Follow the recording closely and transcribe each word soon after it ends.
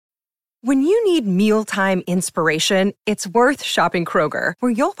When you need mealtime inspiration, it's worth shopping Kroger,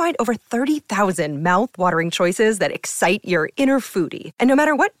 where you'll find over 30,000 mouth-watering choices that excite your inner foodie. And no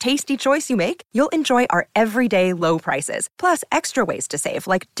matter what tasty choice you make, you'll enjoy our everyday low prices, plus extra ways to save,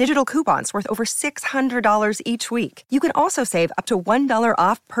 like digital coupons worth over $600 each week. You can also save up to $1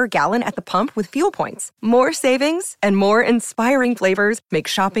 off per gallon at the pump with fuel points. More savings and more inspiring flavors make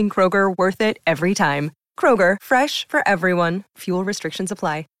shopping Kroger worth it every time. Kroger, fresh for everyone. Fuel restrictions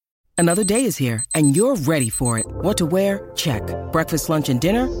apply. Another day is here, and you're ready for it. What to wear? Check. Breakfast, lunch, and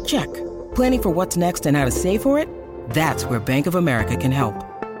dinner? Check. Planning for what's next and how to save for it? That's where Bank of America can help.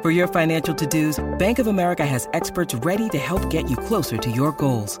 For your financial to-dos, Bank of America has experts ready to help get you closer to your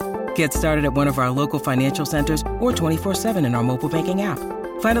goals. Get started at one of our local financial centers or 24/7 in our mobile banking app.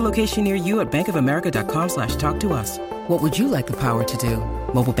 Find a location near you at bankofamerica.com/talktous. What would you like the power to do?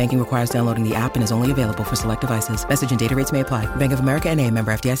 Mobile banking requires downloading the app and is only available for select devices. Message and data rates may apply. Bank of America N.A.,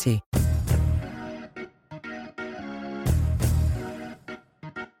 member FDIC.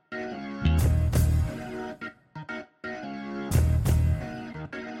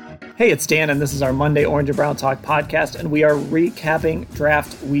 Hey, it's Dan, and this is our Monday Orange and Brown Talk podcast, and we are recapping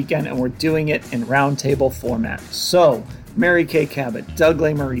draft weekend, and we're doing it in roundtable format. So, Mary Kay Cabot, Doug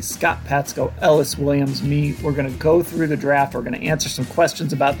Lesmerises, Scott Patsko, Ellis Williams, me, we're going to go through the draft, we're going to answer some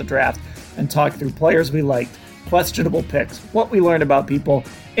questions about the draft, and talk through players we liked, questionable picks, what we learned about people,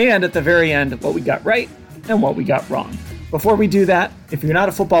 and at the very end, what we got right and what we got wrong. Before we do that, if you're not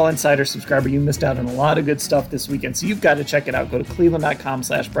a Football Insider subscriber, you missed out on a lot of good stuff this weekend, so you've got to check it out. Go to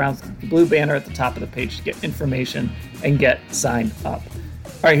cleveland.com/Browns, the blue banner at the top of the page to get information and get signed up.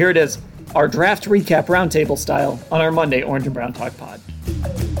 All right, here it is, our draft recap roundtable style on our Monday Orange and Brown Talk pod.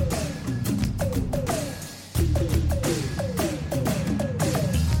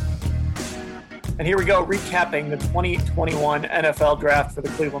 And here we go, recapping the 2021 NFL draft for the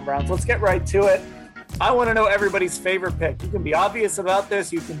Cleveland Browns. Let's get right to it. I want to know everybody's favorite pick. You can be obvious about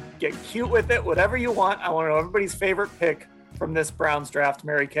this. You can get cute with it, whatever you want. I want to know everybody's favorite pick from this Browns draft.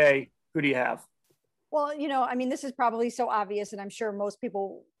 Mary Kay, who do you have? Well, this is probably so obvious, and I'm sure most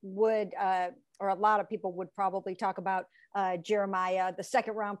people would, or a lot of people would probably talk about Jeremiah, the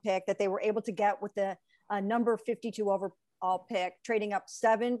second round pick that they were able to get with the number 52 overall pick, trading up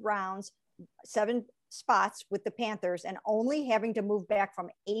 7 spots with the Panthers and only having to move back from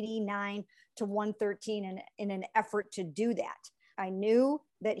 89 to 113 in an effort to do that. I knew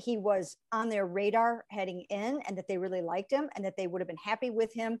that he was on their radar heading in and that they really liked him and that they would have been happy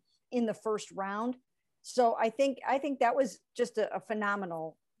with him in the first round. So I think that was just a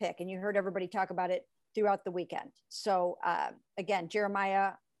phenomenal pick. And you heard everybody talk about it throughout the weekend. So again,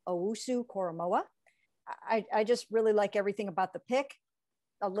 Jeremiah Owusu-Koramoah. I just really like everything about the pick.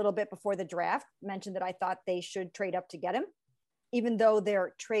 A little bit before the draft, mentioned that I thought they should trade up to get him, even though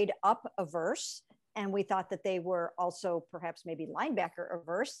they're trade up averse. And we thought that they were also perhaps maybe linebacker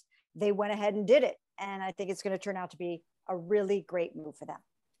averse. They went ahead and did it. And I think it's going to turn out to be a really great move for them.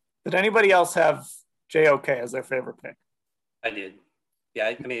 Did anybody else have JOK as their favorite pick? I did. Yeah.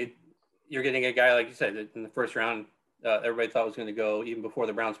 I mean, you're getting a guy, like you said, in the first round, everybody thought was going to go even before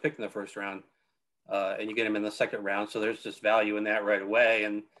the Browns picked in the first round. And you get him in the second round. So there's just value in that right away.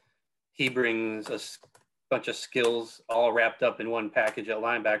 And he brings a bunch of skills all wrapped up in one package at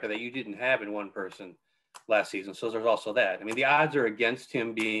linebacker that you didn't have in one person last season. So there's also that. I mean, the odds are against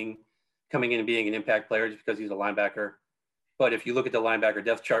him coming in and being an impact player just because he's a linebacker. But if you look at the linebacker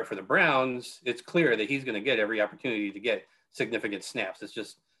depth chart for the Browns, it's clear that he's going to get every opportunity to get significant snaps. It's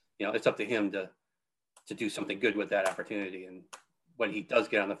just, it's up to him to do something good with that opportunity. And when he does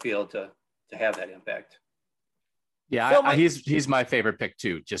get on the field to have that impact. Yeah, he's my favorite pick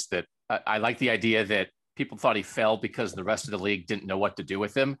too. Just that I like the idea that people thought he fell because the rest of the league didn't know what to do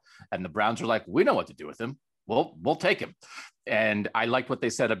with him. And the Browns are like, we know what to do with him. We'll take him. And I liked what they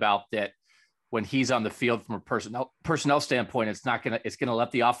said about that when he's on the field from a personnel standpoint, it's going to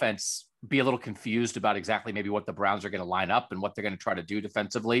let the offense be a little confused about exactly maybe what the Browns are going to line up and what they're going to try to do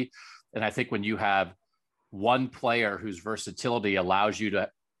defensively. And I think when you have one player whose versatility allows you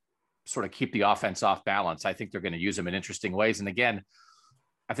to sort of keep the offense off balance, I think they're going to use him in interesting ways. And again,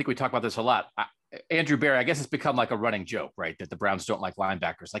 I think we talk about this a lot. Andrew Berry, I guess it's become like a running joke, right? That the Browns don't like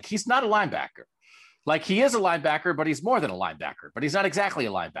linebackers. Like, he's not a linebacker. Like, he is a linebacker, but he's more than a linebacker, but he's not exactly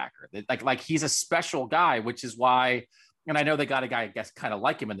a linebacker. Like he's a special guy, which is why, and I know they got a guy, I guess, kind of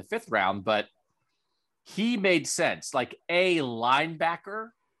like him in the 5th round, but he made sense. Like, a linebacker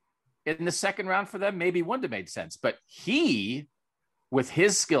in the 2nd round for them maybe wouldn't have made sense, but he, with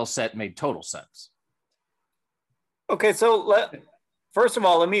his skill set, made total sense. Okay, so first of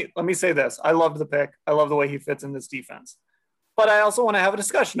all, let me say this. I loved the pick. I love the way he fits in this defense. but I also want to have a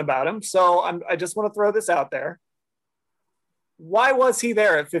discussion about him. So I just want to throw this out there. Why was he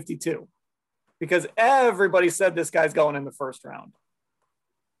there at 52? Because everybody said this guy's going in the first round.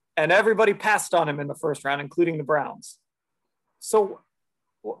 And everybody passed on him in the first round, including the Browns. So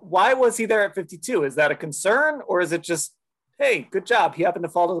why was he there at 52? Is that a concern, or is it just, hey, good job, he happened to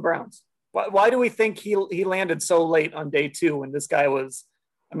fall to the Browns? Why do we think he landed so late on day 2 when this guy was,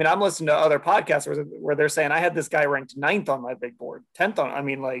 I mean, I'm listening to other podcasts where they're saying I had this guy ranked 9th on my big board, 10th on,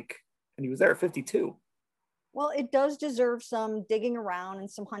 and he was there at 52. Well, it does deserve some digging around and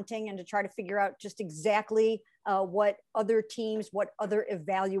some hunting and to try to figure out just exactly what other teams, what other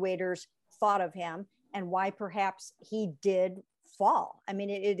evaluators thought of him and why perhaps he did fall. I mean,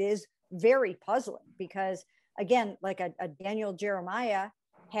 it is very puzzling because, again, like a Daniel Jeremiah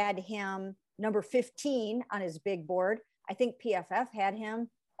had him number 15 on his big board. I think PFF had him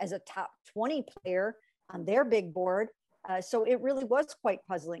as a top 20 player on their big board. So it really was quite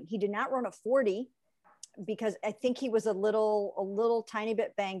puzzling. He did not run a 40 because I think he was a little tiny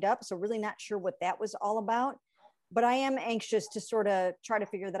bit banged up. So really not sure what that was all about, but I am anxious to sort of try to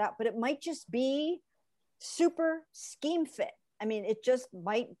figure that out, but it might just be super scheme fit. I mean, it just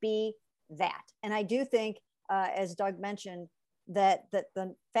might be that. And I do think, as Doug mentioned, that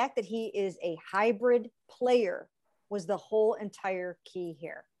the fact that he is a hybrid player was the whole entire key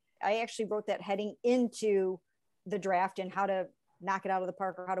here. I actually wrote that heading into the draft and how to knock it out of the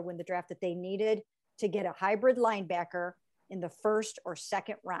park or how to win the draft, that they needed to get a hybrid linebacker in the first or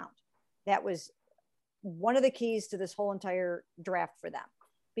second round. That was one of the keys to this whole entire draft for them,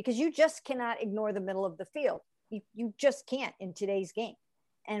 because you just cannot ignore the middle of the field. You just can't in today's game.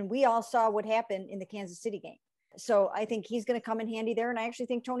 And we all saw what happened in the Kansas City game. So I think he's going to come in handy there. And I actually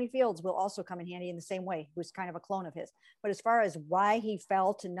think Tony Fields will also come in handy in the same way, who's kind of a clone of his. But as far as why he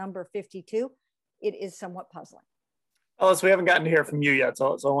fell to number 52, it is somewhat puzzling. Ellis, we haven't gotten to hear from you yet.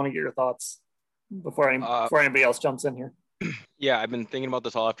 So I want to get your thoughts before anybody else jumps in here. Yeah, I've been thinking about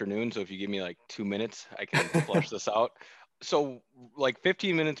this all afternoon. So if you give me like 2 minutes, I can flush this out. So like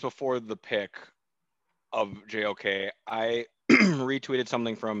 15 minutes before the pick of JOK, I retweeted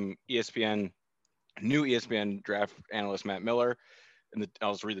something from ESPN, new ESPN draft analyst Matt Miller, and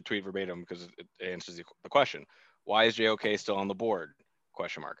I'll just read the tweet verbatim because it answers the question. Why is JOK still on the board? ?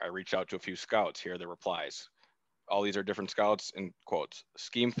 I reached out to a few scouts. Here are the replies. All these are different scouts in quotes.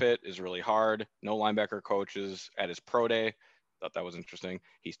 Scheme fit is really hard. No linebacker coaches at his pro day. Thought that was interesting.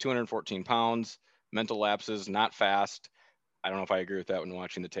 He's 214 pounds. Mental lapses, not fast. I don't know if I agree with that when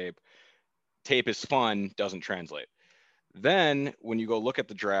watching the tape. Tape is fun, doesn't translate. Then when you go look at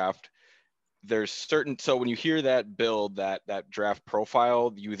the draft, there's certain, so when you hear that build, that draft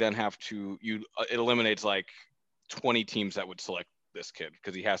profile, you then have to, it eliminates like 20 teams that would select this kid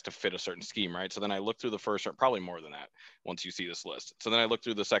because he has to fit a certain scheme, right? So then I looked through the first round, probably more than that once you see this list. So then I looked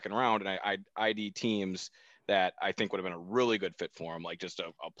through the second round and I ID teams that I think would have been a really good fit for him, like just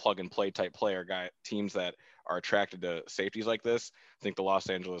a plug and play type player guy, teams that are attracted to safeties like this. I think the Los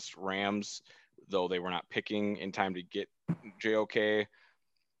Angeles Rams, though they were not picking in time to get JOK.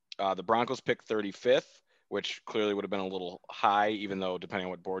 The Broncos picked 35th, which clearly would have been a little high, even though depending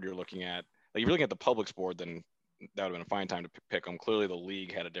on what board you're looking at, like if you're looking at the Publix board, then that would have been a fine time to pick him. Clearly the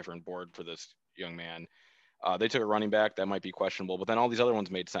league had a different board for this young man. They took a running back that might be questionable, but then all these other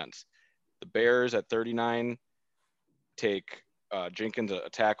ones made sense. The Bears at 39 take Jenkins, a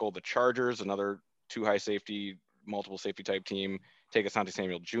tackle. The Chargers, another two high safety, multiple safety type team, take Asante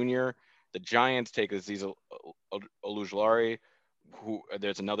Samuel Jr. The Giants take Azeez Ojulari, who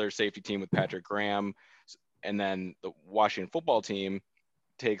there's another safety team with Patrick Graham. And then the Washington football team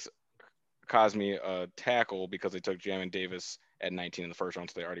takes Cosme a tackle because they took Jamin Davis at 19 in the first round,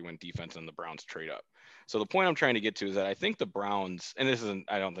 so they already went defense and the Browns trade up. So the point I'm trying to get to is that I think the Browns, and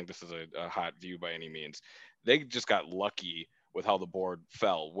I don't think this is a hot view by any means, they just got lucky with how the board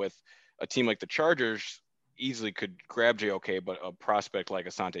fell. With a team like the Chargers easily could grab JOK, but a prospect like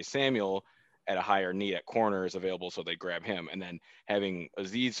Asante Samuel at a higher need at corner is available, so they grab him. And then having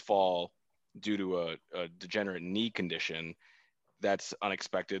Azeez fall due to a degenerate knee condition, that's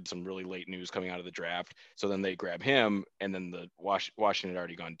unexpected. Some really late news coming out of the draft. So then they grab him, and then the Washington had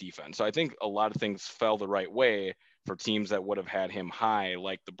already gone defense. So I think a lot of things fell the right way for teams that would have had him high,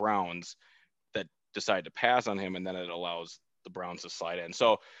 like the Browns, that decided to pass on him, and then it allows the Browns to slide in.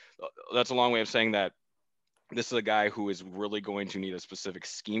 So that's a long way of saying that this is a guy who is really going to need a specific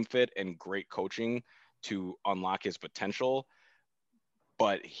scheme fit and great coaching to unlock his potential.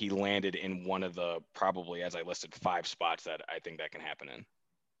 But he landed in one of the probably, as I listed, 5 spots that I think that can happen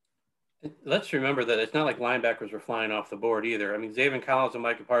in. Let's remember that it's not like linebackers were flying off the board either. I mean, Zaven Collins and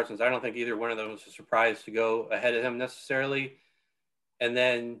Micah Parsons, I don't think either one of them was a surprise to go ahead of him necessarily. And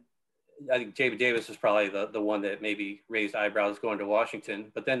then I think David Davis was probably the one that maybe raised eyebrows going to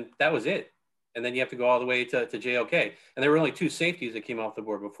Washington, but then that was it. And then you have to go all the way to JOK. And there were only 2 safeties that came off the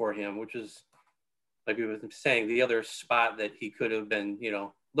board before him, which is, like we were saying, the other spot that he could have been,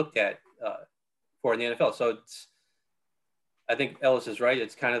 looked at for in the NFL. So I think Ellis is right.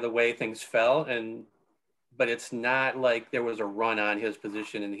 It's kind of the way things fell. But it's not like there was a run on his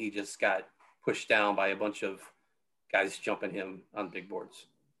position and he just got pushed down by a bunch of guys jumping him on big boards.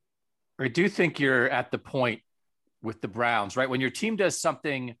 I do think you're at the point with the Browns, right? When your team does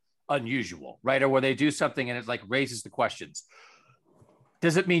something unusual, right? Or where they do something and it like raises the questions.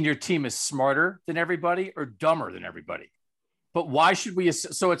 Does it mean your team is smarter than everybody or dumber than everybody? But why should we?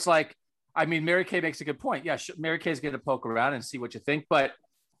 So it's like, I mean, Mary Kay makes a good point. Yeah, Mary Kay's going to poke around and see what you think. But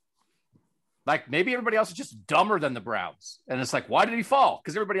like maybe everybody else is just dumber than the Browns. And it's like, why did he fall?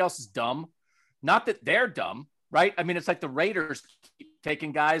 Because everybody else is dumb. Not that they're dumb, right? I mean, it's like the Raiders keep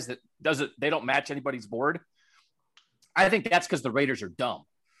taking guys that they don't match anybody's board. I think that's because the Raiders are dumb.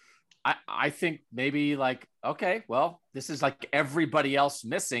 I think maybe like, okay, well, this is like everybody else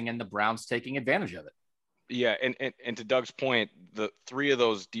missing and the Browns taking advantage of it. Yeah. And to Doug's point, the 3 of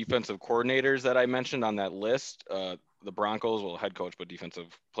those defensive coordinators that I mentioned on that list, the Broncos, well, head coach, but defensive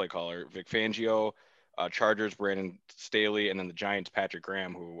play caller, Vic Fangio, Chargers, Brandon Staley, and then the Giants, Patrick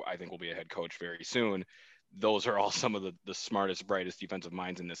Graham, who I think will be a head coach very soon. Those are all some of the smartest, brightest defensive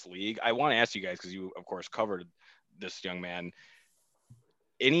minds in this league. I want to ask you guys, because you, of course, covered this young man,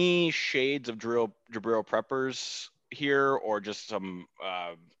 any shades of Jabril Peppers here, or just some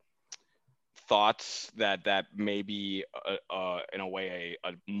thoughts that may be in a way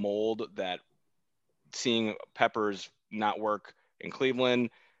a mold that seeing Peppers not work in Cleveland,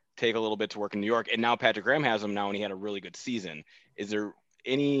 take a little bit to work in New York, and now Patrick Graham has him now and he had a really good season. Is there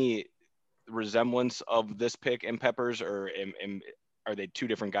any resemblance of this pick and Peppers, or are they 2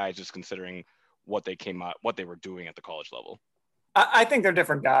 different guys just considering what they were doing at the college level? I think they're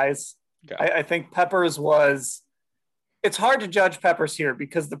different guys. Okay. I think Peppers it's hard to judge Peppers here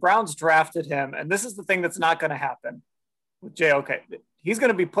because the Browns drafted him. And this is the thing that's not going to happen with JOK. He's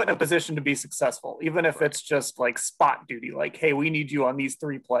going to be put in a position to be successful, even if it's just like spot duty. Like, hey, we need you on these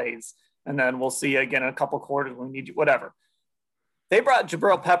 3 plays. And then we'll see you again in a couple quarters. We need you, whatever. They brought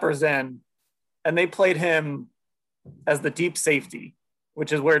Jabril Peppers in and they played him as the deep safety,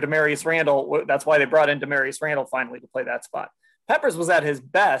 which is where Demarius Randall, that's why they brought in Demarius Randall finally to play that spot. Peppers was at his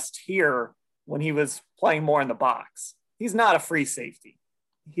best here when he was playing more in the box. He's not a free safety.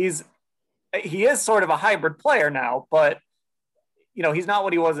 He is sort of a hybrid player now, but he's not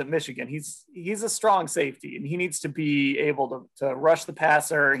what he was at Michigan. He's a strong safety and he needs to be able to rush the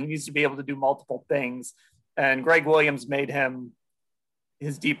passer. He needs to be able to do multiple things. And Greg Williams made him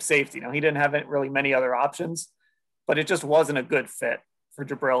his deep safety. Now he didn't have really many other options, but it just wasn't a good fit for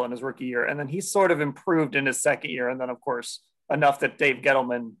Jabril in his rookie year. And then he sort of improved in his second year. And then of course, enough that Dave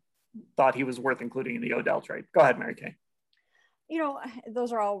Gettleman thought he was worth including in the Odell trade. Go ahead, Mary Kay.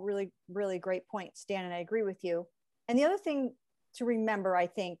 Those are all really, really great points, Dan, and I agree with you. And the other thing to remember, I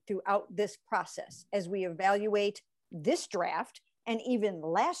think, throughout this process, as we evaluate this draft and even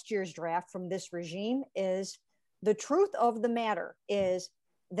last year's draft from this regime, is the truth of the matter is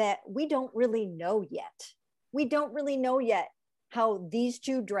that we don't really know yet. We don't really know yet how these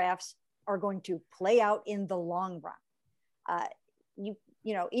 2 drafts are going to play out in the long run.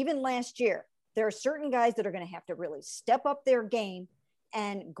 Even last year, there are certain guys that are going to have to really step up their game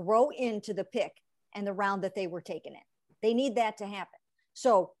and grow into the pick and the round that they were taken in. They need that to happen.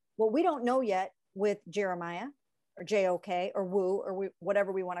 So what we don't know yet with Jeremiah or JOK or Woo or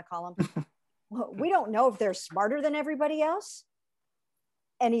whatever we want to call him, we don't know if they're smarter than everybody else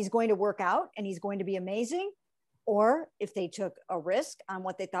and he's going to work out and he's going to be amazing, or if they took a risk on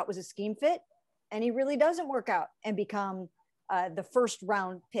what they thought was a scheme fit and he really doesn't work out and become the first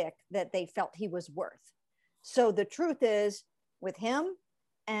round pick that they felt he was worth. So the truth is, with him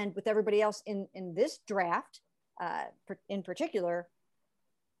and with everybody else in this draft, in particular,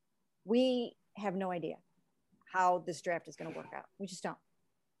 we have no idea how this draft is going to work out. We just don't.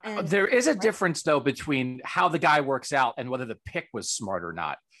 And, there is a difference, though, between how the guy works out and whether the pick was smart or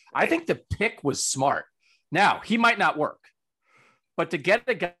not. I think the pick was smart. Now, he might not work, but to get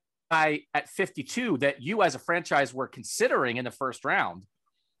a guy at 52 that you as a franchise were considering in the first round,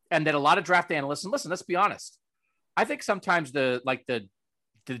 and that a lot of draft analysts, and listen, let's be honest, I think sometimes the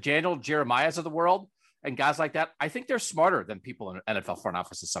Daniel Jeremiahs of the world and guys like that, I think they're smarter than people in NFL front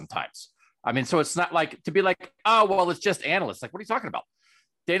offices sometimes. I mean, so it's not like to be like, oh, well, it's just analysts. Like, what are you talking about?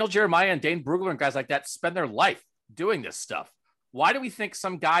 Daniel Jeremiah and Dane Brugler and guys like that spend their life doing this stuff. Why do we think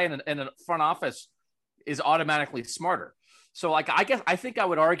some guy in a front office is automatically smarter? So like, I think I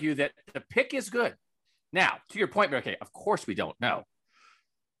would argue that the pick is good. Now, to your point, okay, of course we don't know.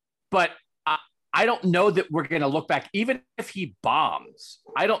 But I don't know that we're going to look back, even if he bombs,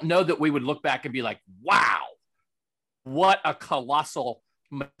 I don't know that we would look back and be like, wow, what a colossal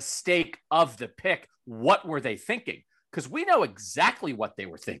mistake of the pick. What were they thinking? Because we know exactly what they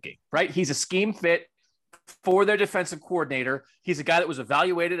were thinking, right? He's a scheme fit for their defensive coordinator. He's a guy that was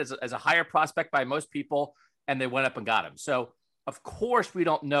evaluated as a higher prospect by most people, and they went up and got him. So, of course, we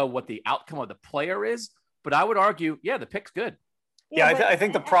don't know what the outcome of the player is, but I would argue, yeah, the pick's good. Yeah, I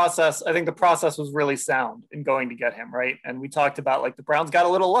think the process was really sound in going to get him, right? And we talked about like the Browns got a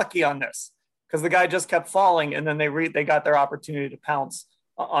little lucky on this because the guy just kept falling, and then they got their opportunity to pounce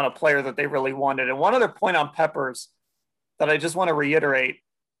on a player that they really wanted. And one other point on Peppers that I just want to reiterate: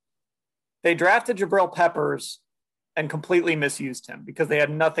 they drafted Jabril Peppers and completely misused him because they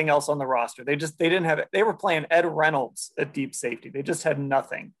had nothing else on the roster. They were playing Ed Reynolds at deep safety. They just had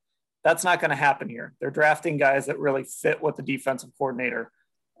nothing. That's not going to happen here. They're drafting guys that really fit what the defensive coordinator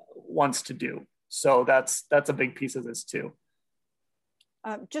wants to do. So that's a big piece of this too.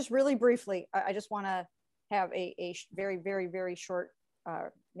 Just really briefly, I just want to have a very, very, very short,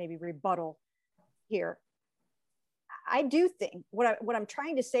 maybe rebuttal here. I do think what I'm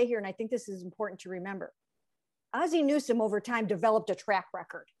trying to say here, and I think this is important to remember, Ozzie Newsome over time developed a track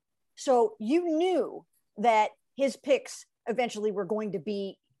record. So you knew that his picks eventually were going to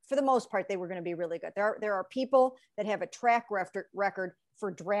be, for the most part, they were going to be really good. There are people that have a track record for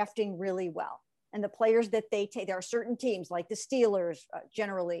drafting really well. And the players that they take, there are certain teams like the Steelers,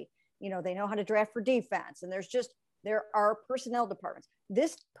 generally, they know how to draft for defense. And there are personnel departments.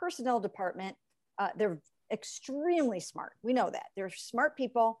 This personnel department, they're extremely smart. We know that. They're smart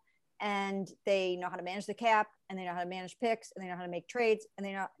people, and they know how to manage the cap, and they know how to manage picks, and they know how to make trades, and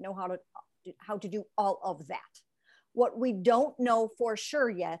they know how to do all of that. What we don't know for sure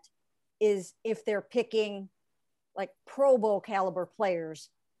yet is if they're picking like Pro Bowl caliber players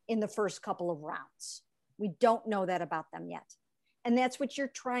in the first couple of rounds. We don't know that about them yet. And that's what you're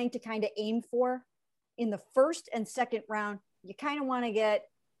trying to kind of aim for. In the first and second round, you kind of want to get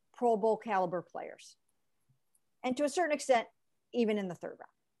Pro Bowl caliber players. And to a certain extent, even in the third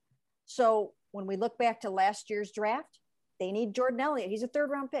round. So when we look back to last year's draft, they need Jordan Elliott. He's a third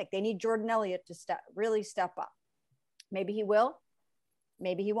round pick. They need Jordan Elliott to really step up. Maybe he will.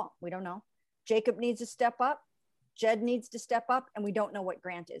 Maybe he won't. We don't know. Jacob needs to step up. Jed needs to step up. And we don't know what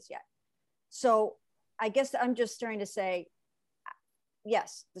Grant is yet. So I guess I'm just trying to say,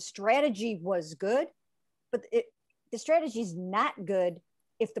 yes, the strategy was good, but the strategy is not good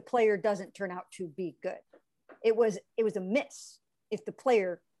if the player doesn't turn out to be good. It was a miss if the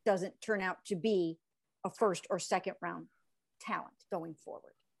player doesn't turn out to be a first or second round talent going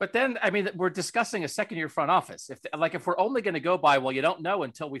forward. But then, I mean, we're discussing a second-year front office. If we're only going to go by, well, you don't know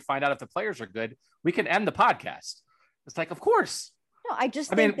until we find out if the players are good, we can end the podcast. It's like, of course. No,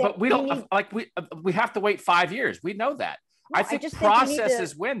 but we don't we have to wait 5 years. We know that. No, I think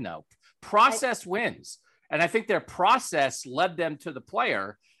processes win, though. Process wins, and I think their process led them to the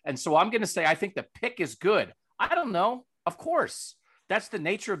player. And so I'm going to say I think the pick is good. I don't know. Of course, that's the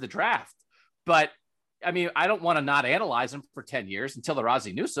nature of the draft, but. I mean, I don't want to not analyze them for 10 years until they're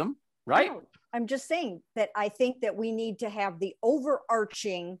Ozzie Newsome, right? No, I'm just saying that I think that we need to have the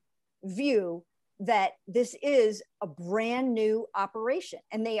overarching view that this is a brand new operation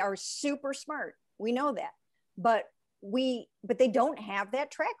and they are super smart. We know that, but they don't have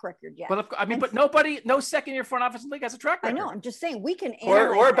that track record yet. But no second-year front office in the league has a track record. I know. I'm just saying we can.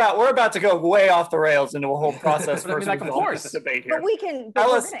 We're about to go way off the rails into a whole process. Of course, debate here. But we can.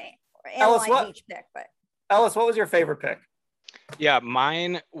 Ellis, what was your favorite pick? Yeah,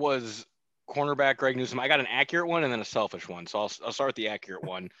 mine was cornerback Greg Newsome. I got an accurate one and then a selfish one. So I'll start with the accurate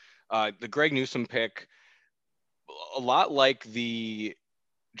one. The Greg Newsome pick, a lot like the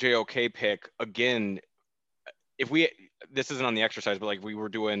JOK pick. Again, this isn't on the exercise, but like we were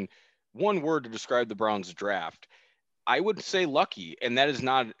doing one word to describe the Browns draft, I would say lucky. And that is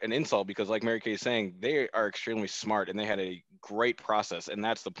not an insult because like Mary Kay is saying, they are extremely smart and they had a great process. And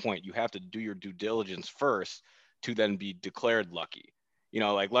that's the point. You have to do your due diligence first to then be declared lucky.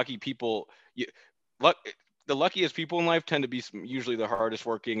 Like lucky people, the luckiest people in life tend to be usually the hardest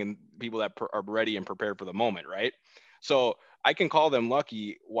working and people that are ready and prepared for the moment. Right. So I can call them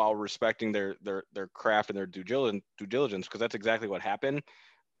lucky while respecting their craft and their due diligence, because that's exactly what happened.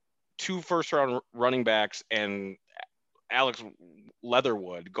 2 first-round running backs and Alex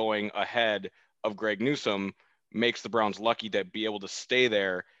Leatherwood going ahead of Greg Newsome makes the Browns lucky to be able to stay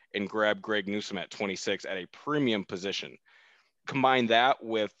there and grab Greg Newsome at 26 at a premium position. Combine that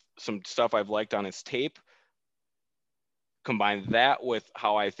with some stuff I've liked on his tape. combine that with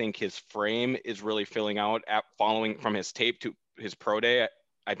how I think his frame is really filling out following from his tape to his pro day.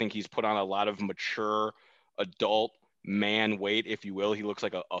 I think he's put on a lot of mature adult man weight, if you will. He looks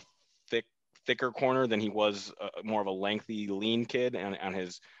like a thicker corner than he was more of a lengthy, lean kid on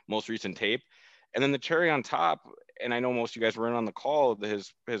his most recent tape. And then the cherry on top, and I know most of you guys were in on the call,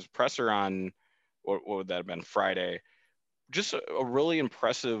 his presser on, what would that have been, Friday, just a really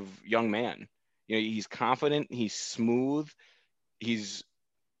impressive young man. You know, he's confident, he's smooth, he's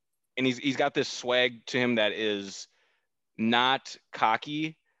got this swag to him that is not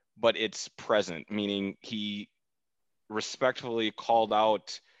cocky, but it's present, meaning he respectfully called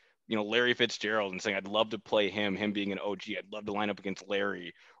out, you know, Larry Fitzgerald and saying, I'd love to play him being an OG. I'd love to line up against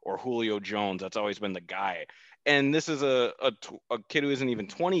Larry or Julio Jones. That's always been the guy. And this is a kid who isn't even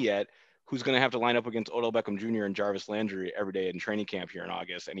 20 yet, who's going to have to line up against Odell Beckham Jr. and Jarvis Landry every day in training camp here in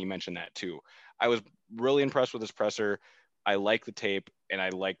August. And he mentioned that too. I was really impressed with his presser. I like the tape and I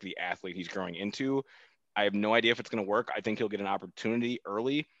like the athlete he's growing into. I have no idea if it's going to work. I think he'll get an opportunity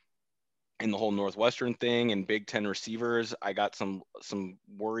early in the whole Northwestern thing and Big Ten receivers. I got some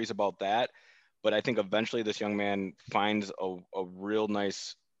worries about that, but I think eventually this young man finds a real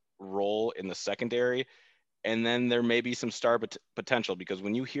nice role in the secondary. And then there may be some star potential, because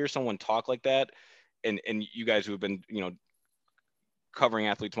when you hear someone talk like that, and you guys who have been, you know, covering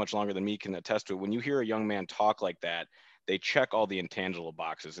athletes much longer than me can attest to it, when you hear a young man talk like that, they check all the intangible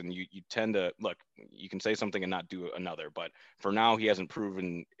boxes, and you tend to look, you can say something and not do another, but for now he hasn't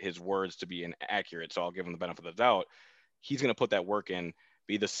proven his words to be inaccurate. So I'll give him the benefit of the doubt. He's going to put that work in,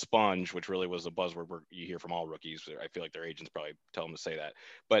 be the sponge, which really was a buzzword you hear from all rookies. I feel like their agents probably tell them to say that,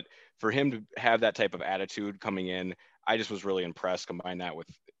 but for him to have that type of attitude coming in, I just was really impressed. Combine that with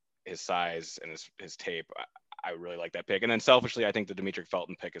his size and his tape. I really like that pick. And then selfishly, I think the Demetric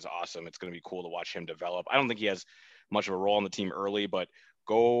Felton pick is awesome. It's going to be cool to watch him develop. I don't think he has much of a role on the team early, but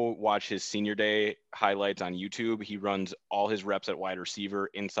go watch his senior day highlights on YouTube. He runs all his reps at wide receiver,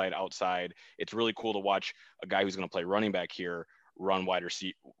 inside, outside. It's really cool to watch a guy who's going to play running back here run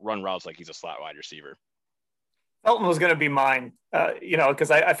routes like he's a slot wide receiver. Felton was going to be mine,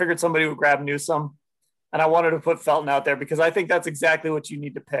 because I figured somebody would grab Newsome, and I wanted to put Felton out there because I think that's exactly what you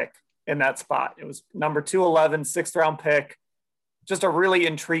need to pick in that spot. It was number 211, 6th round pick, just a really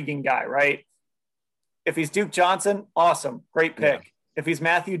intriguing guy, right? If he's Duke Johnson, awesome, great pick. Yeah. If he's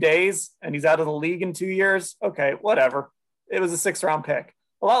Matthew Days and he's out of the league in 2 years, okay, whatever. It was a 6th round pick.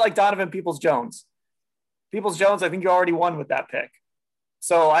 A lot like Donovan Peoples-Jones. Peoples-Jones, I think you already won with that pick.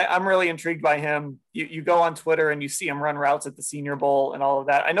 So I'm really intrigued by him. You go on Twitter and you see him run routes at the Senior Bowl and all of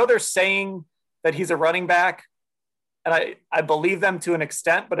that. I know they're saying that he's a running back, and I believe them to an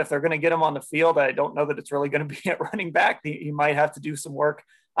extent, but if they're going to get him on the field, I don't know that it's really going to be at running back. He might have to do some work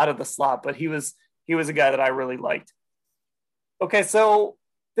out of the slot, but he was a guy that I really liked. Okay, so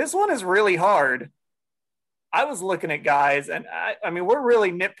this one is really hard. I was looking at guys, and I mean, we're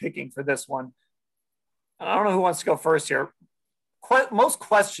really nitpicking for this one. I don't know who wants to go first here. Most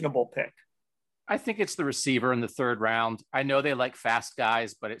questionable pick. I think it's the receiver in the 3rd round. I know they like fast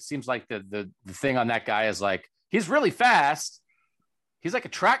guys, but it seems like the thing on that guy is like, he's really fast. He's like a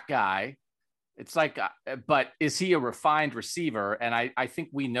track guy. It's like, but is he a refined receiver? And I think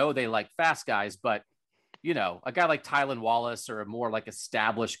we know they like fast guys, but you know, a guy like Tylan Wallace or a more like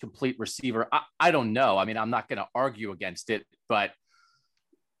established complete receiver, I don't know. I mean, I'm not going to argue against it, but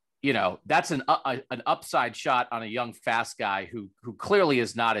you know, that's an upside shot on a young fast guy who clearly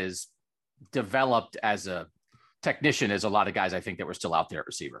is not as developed as a technician as a lot of guys I think that were still out there at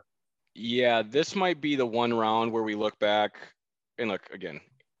receiver. Yeah, this might be the one round where we look back and look again.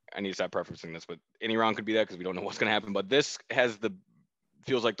 I need to stop preferencing this, but any round could be that because we don't know what's going to happen. But this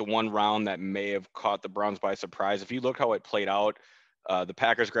feels like the one round that may have caught the Browns by surprise. If you look how it played out, the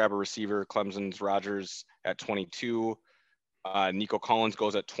Packers grab a receiver, Clemson's Rodgers at 22. Nico Collins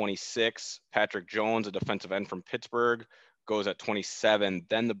goes at 26. Patrick Jones, a defensive end from Pittsburgh, goes at 27.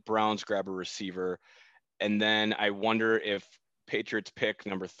 Then the Browns grab a receiver. And then I wonder if Patriots pick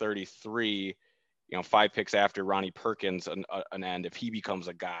number 33, 5 picks after Ronnie Perkins, an end, if he becomes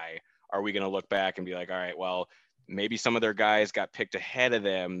a guy, are we going to look back and be like, all right, well, maybe some of their guys got picked ahead of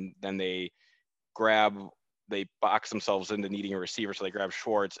them. Then they box themselves into needing a receiver. So they grab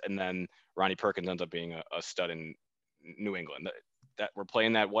Schwartz, and then Ronnie Perkins ends up being a stud in New England. That we're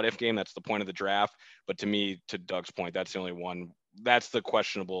playing that what if game. That's the point of the draft. But to me, to Doug's point, that's the only one. That's the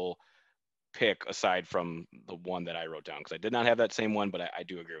questionable pick aside from the one that I wrote down, because I did not have that same one, but I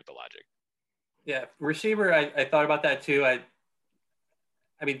do agree with the logic. Yeah, receiver, I thought about that too. I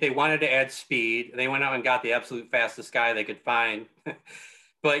mean, they wanted to add speed. They went out and got the absolute fastest guy they could find.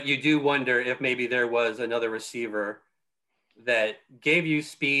 But you do wonder if maybe there was another receiver that gave you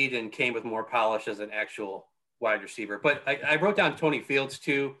speed and came with more polish as an actual wide receiver. But I wrote down Tony Fields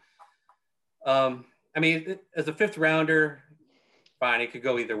too. I mean, as a 5th rounder, fine, it could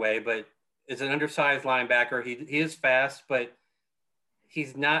go either way, but as an undersized linebacker, he is fast, but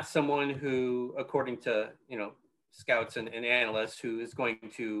he's not someone who, according to, scouts and analysts, who is going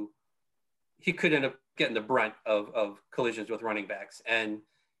to, he could end up getting the brunt of collisions with running backs. And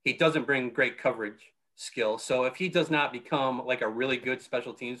he doesn't bring great coverage skill. So if he does not become like a really good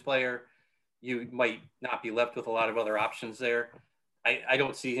special teams player, you might not be left with a lot of other options there. I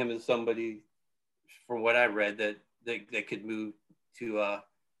don't see him as somebody, from what I read, that could move to a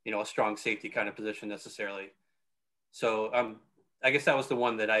strong safety kind of position necessarily. So I guess that was the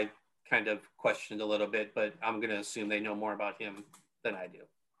one that I kind of questioned a little bit, but I'm going to assume they know more about him than I do.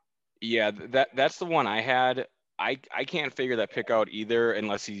 Yeah, that's the one I had. I can't figure that pick out either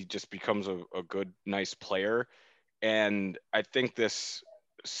unless he just becomes a good, nice player. And I think this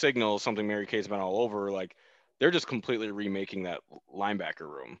signals something Mary Kay's been all over. Like, they're just completely remaking that linebacker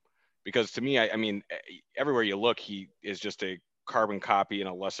room. Because to me, I mean, everywhere you look, he is just a carbon copy and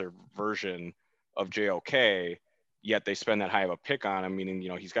a lesser version of JOK, yet they spend that high of a pick on him, meaning,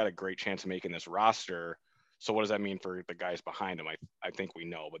 he's got a great chance of making this roster. So what does that mean for the guys behind him? I think we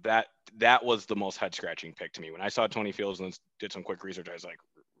know, but that was the most head scratching pick to me. When I saw Tony Fields and did some quick research, I was like,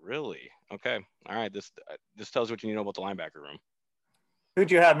 really? Okay. All right. This tells you what you need to know about the linebacker room. Who'd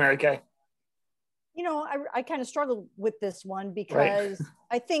you have, Mary Kay? I kind of struggled with this one because right.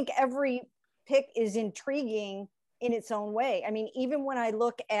 I think every pick is intriguing in its own way. I mean, even when I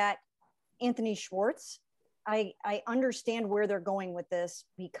look at Anthony Schwartz, I understand where they're going with this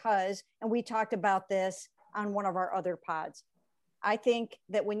because, and we talked about this on one of our other pods. I think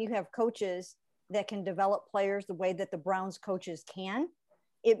that when you have coaches that can develop players the way that the Browns coaches can,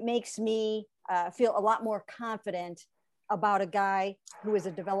 it makes me feel a lot more confident about a guy who is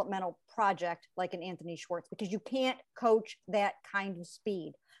a developmental project like an Anthony Schwartz, because you can't coach that kind of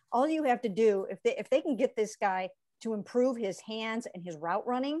speed. All you have to do, if they can get this guy to improve his hands and his route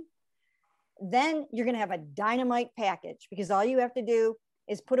running, then you're going to have a dynamite package, because all you have to do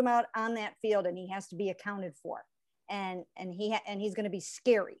is put him out on that field and he has to be accounted for. And he's going to be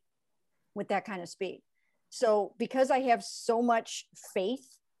scary with that kind of speed. So because I have so much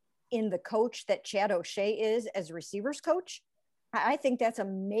faith in the coach that Chad O'Shea is as a receivers coach, I think that's a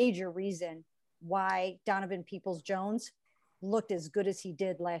major reason why Donovan Peoples-Jones looked as good as he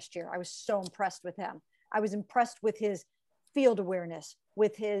did last year. I was so impressed with him. I was impressed with his field awareness,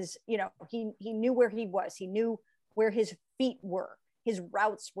 with his, he knew where he was. He knew where his feet were. His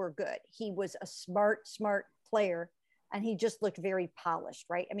routes were good. He was a smart player, and he just looked very polished,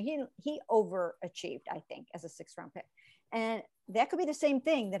 right? I mean, he overachieved, I think, as a 6th-round pick. And that could be the same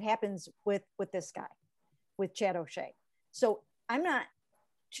thing that happens with this guy, with Chad O'Shea. So I'm not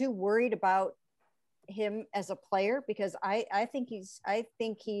too worried about him as a player, because I think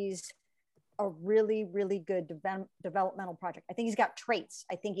he's a really, really good developmental project. I think he's got traits.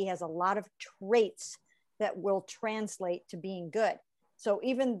 I think he has a lot of traits that will translate to being good. So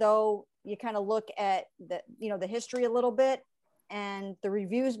even though you kind of look at the history a little bit, and the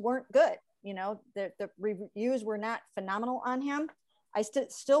reviews weren't good, the reviews were not phenomenal on him, I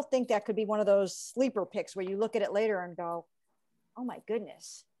still think that could be one of those sleeper picks where you look at it later and go, oh my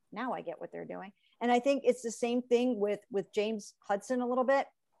goodness, now I get what they're doing. And I think it's the same thing with James Hudson a little bit.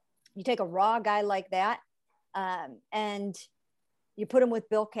 You take a raw guy like that, and you put him with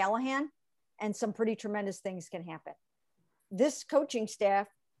Bill Callahan, and some pretty tremendous things can happen. This coaching staff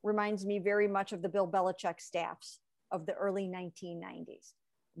reminds me very much of the Bill Belichick staffs of the early 1990s.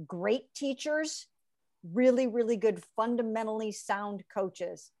 Great teachers, really, really good, fundamentally sound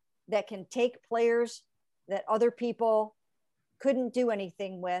coaches that can take players that other people couldn't do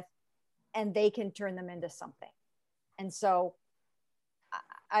anything with, and they can turn them into something. And so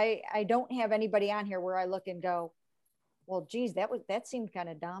I don't have anybody on here where I look and go, well, geez, that seemed kind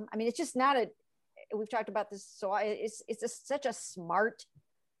of dumb. I mean, it's just not we've talked about this. So it's such a smart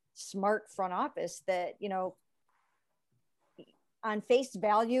front office that, on face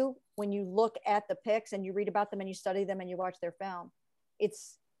value, when you look at the picks and you read about them and you study them and you watch their film,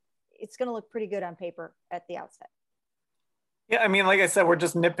 it's going to look pretty good on paper at the outset. Yeah. I mean, like I said, we're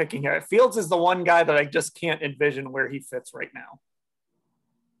just nitpicking here. Fields is the one guy that I just can't envision where he fits right now.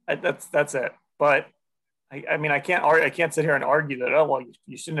 That's it. But I mean, I can't sit here and argue that, oh, well,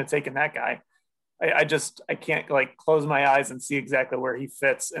 you shouldn't have taken that guy. I can't close my eyes and see exactly where he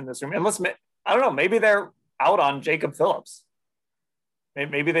fits in this room. And I don't know, maybe they're out on Jacob Phillips.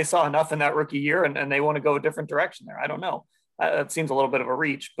 Maybe they saw enough in that rookie year and they want to go a different direction there. I don't know. That seems a little bit of a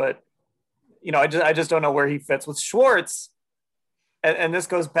reach, but I just don't know where he fits with Schwartz. and this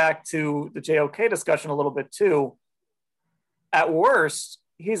goes back to the JOK discussion a little bit too. At worst,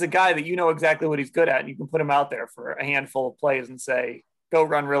 he's a guy that you know exactly what he's good at, and you can put him out there for a handful of plays and say, go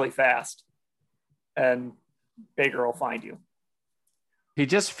run really fast, and Baker will find you. He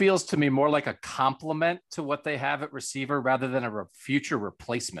just feels to me more like a complement to what they have at receiver rather than a future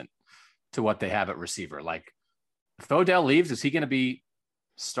replacement to what they have at receiver. Like, if Odell leaves, is he going to be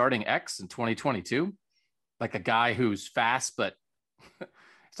starting X in 2022? Like a guy who's fast, but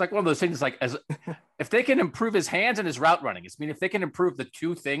it's like one of those things, like, as if they can improve his hands and his route running, if they can improve the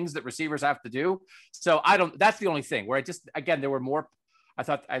two things that receivers have to do. So that's the only thing where there were more, I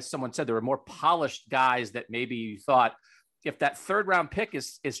thought, as someone said, there were more polished guys that maybe you thought, if that third round pick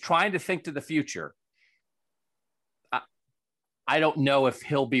is trying to think to the future, I don't know if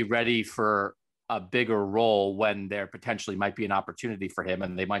he'll be ready for a bigger role when there potentially might be an opportunity for him,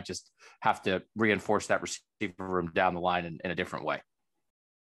 and they might just have to reinforce that receiver room down the line in a different way.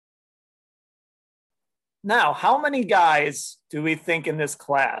 Now, how many guys do we think in this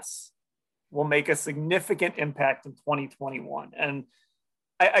class will make a significant impact in 2021? And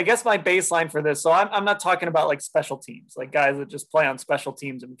I guess my baseline for this, so I'm not talking about like special teams, like guys that just play on special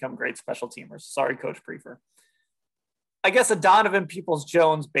teams and become great special teamers. Sorry, Coach Prefer. I guess a Donovan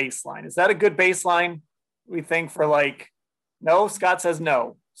Peoples-Jones baseline. Is that a good baseline, we think, for like, no? Scott says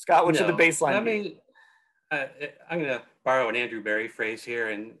no. Scott, what should the baseline be? I'm going to borrow an Andrew Berry phrase here,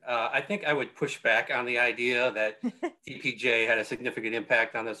 and I think I would push back on the idea that DPJ had a significant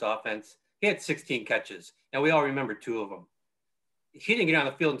impact on this offense. He had 16 catches, and we all remember 2 of them. He didn't get on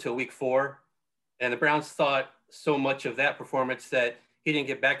the field until week 4, and the Browns thought so much of that performance that he didn't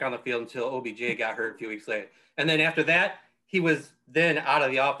get back on the field until OBJ got hurt a few weeks later. And then after that, he was then out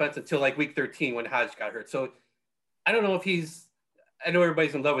of the offense until like week 13 when Hodge got hurt. So I don't know if I know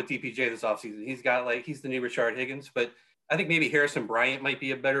everybody's in love with DPJ this offseason. He's the new Rashard Higgins, but I think maybe Harrison Bryant might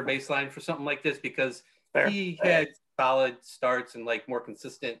be a better baseline for something like this because he had solid starts and like more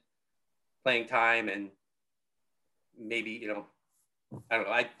consistent playing time, and maybe, I don't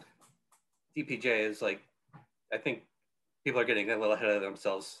know. DPJ is like, I think people are getting a little ahead of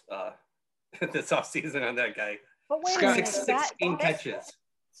themselves this offseason on that guy. But wait a minute, 16 catches.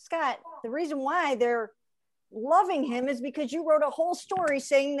 Scott, the reason why they're loving him is because you wrote a whole story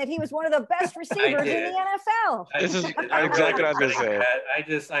saying that he was one of the best receivers in the NFL. This is exactly what I was going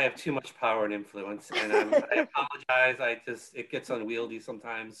to say. I have too much power and influence, and I apologize. It gets unwieldy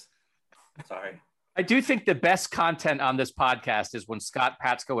sometimes. Sorry. I do think the best content on this podcast is when Scott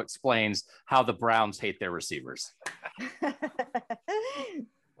Patsko explains how the Browns hate their receivers.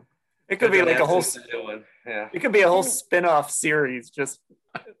 It could be like a whole. Yeah. It could be a whole spin-off series. Just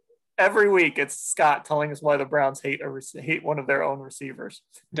every week, it's Scott telling us why the Browns hate one of their own receivers.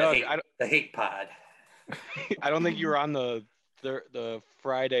 Doug, the hate pod. I don't think you were on the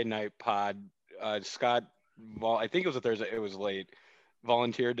Friday night pod. Scott, I think it was a Thursday. It was late.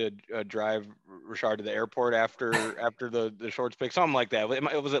 Volunteered to drive Rashard to the airport after the shorts pick, something like that.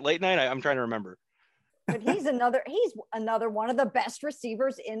 Was it late night? I'm trying to remember. But he's another one of the best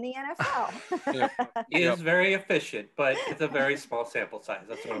receivers in the NFL. He is very efficient, but it's a very small sample size.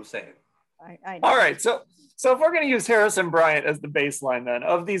 That's what I'm saying. I know. All right, so if we're going to use Harrison Bryant as the baseline, then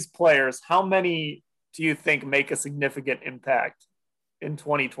of these players, how many do you think make a significant impact in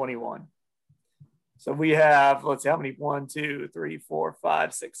 2021? So we have, let's see, how many? 1, 2, 3, 4,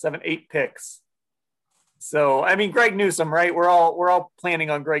 5, 6, 7, 8 picks. So, I mean, Greg Newsome, right? We're all planning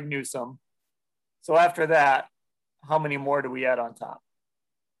on Greg Newsome. So after that, how many more do we add on top?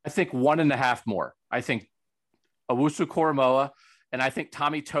 I think 1.5 more. I think Owusu-Koramoah, and I think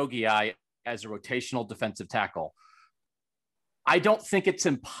Tommy Togiai as a rotational defensive tackle. I don't think it's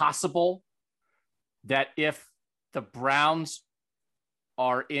impossible that if the Browns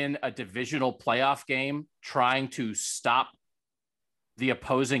are in a divisional playoff game trying to stop the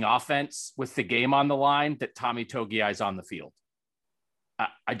opposing offense with the game on the line, that Tommy Togiai is on the field.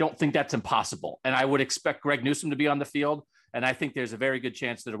 I don't think that's impossible. And I would expect Greg Newsome to be on the field. And I think there's a very good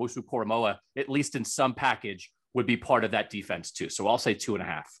chance that Owusu-Koramoah, at least in some package, would be part of that defense too. So I'll say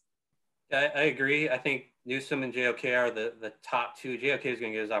 2.5. I agree. I think Newsome and JOK are the top two. JOK is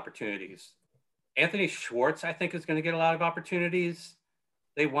going to get his opportunities. Anthony Schwartz, I think, is going to get a lot of opportunities.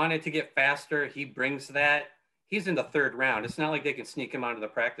 They wanted to get faster. He brings that. He's in the 3rd round. It's not like they can sneak him onto the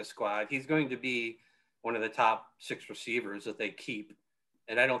practice squad. He's going to be one of the top 6 receivers that they keep.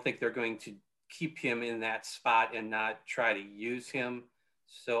 And I don't think they're going to keep him in that spot and not try to use him.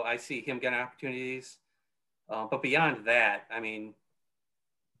 So I see him getting opportunities. But beyond that, I mean,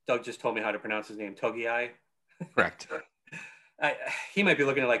 Doug just told me how to pronounce his name, Togiai. Correct. He might be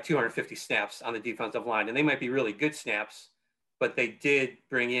looking at like 250 snaps on the defensive line, and they might be really good snaps. but they did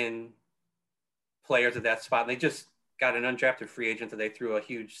bring in players at that spot. And they just got an undrafted free agent that they threw a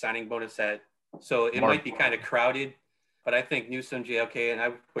huge signing bonus at. So it might be kind of crowded, but I think Newsome, JOK, and I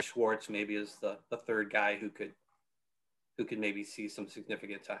would put Schwartz maybe as the third guy who could maybe see some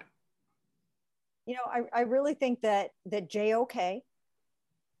significant time. You know, I really think that JOK,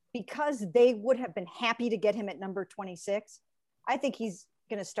 because they would have been happy to get him at number 26, I think he's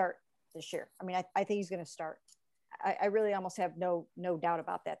going to start this year. I mean, I think he's going to start. I really almost have no doubt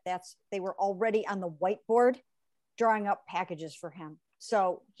about that. They were already on the whiteboard drawing up packages for him.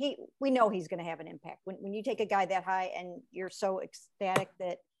 So we know he's going to have an impact. When you take a guy that high and you're so ecstatic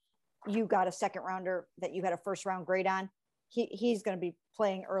that you got a second rounder that you had a first round grade on, he's going to be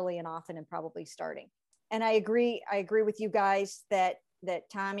playing early and often and probably starting. And I agree with you guys that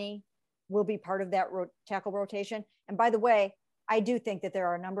Tommy will be part of that tackle rotation. And by the way, I do think that there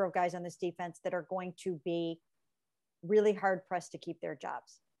are a number of guys on this defense that are going to be really hard pressed to keep their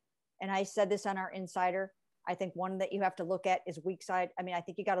jobs. And I said this on our Insider. I think one that you have to look at is weak side. I mean, I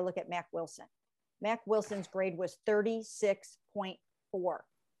think you got to look at Mack Wilson. Mack Wilson's grade was 36.4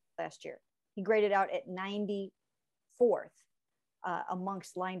 last year. He graded out at 94th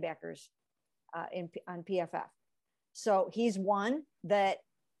amongst linebackers on PFF. So he's one that,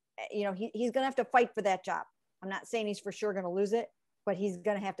 you know, he's going to have to fight for that job. I'm not saying he's for sure going to lose it, but he's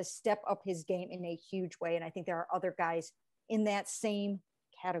going to have to step up his game in a huge way. And I think there are other guys in that same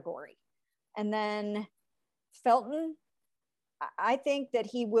category. And then Felton, I think that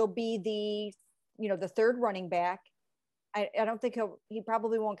he will be the third running back. I don't think he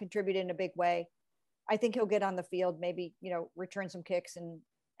probably won't contribute in a big way. I think he'll get on the field, maybe, you know, return some kicks and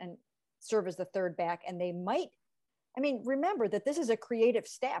serve as the third back. And they might, I mean, remember that this is a creative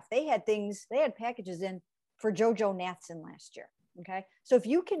staff. They had packages in for JoJo Natson last year. Okay. So if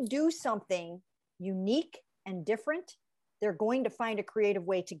you can do something unique and different, they're going to find a creative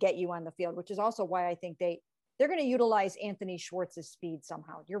way to get you on the field, which is also why I think they're going to utilize Anthony Schwartz's speed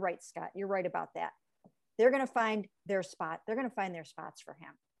somehow. You're right, Scott. You're right about that. They're going to find their spot. They're going to find their spots for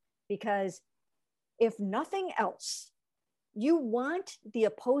him, because if nothing else, you want the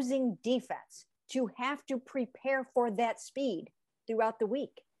opposing defense to have to prepare for that speed throughout the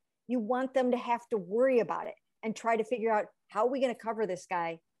week. You want them to have to worry about it and try to figure out, how are we going to cover this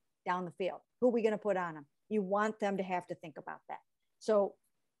guy down the field? Who are we going to put on him? You want them to have to think about that. So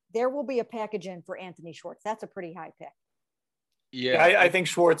there will be a package in for Anthony Schwartz. That's a pretty high pick. Yeah, I think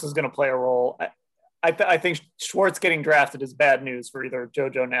Schwartz is going to play a role. I think Schwartz getting drafted is bad news for either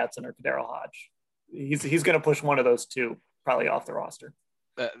JoJo Natson or KhaDarel Hodge. He's going to push one of those two probably off the roster.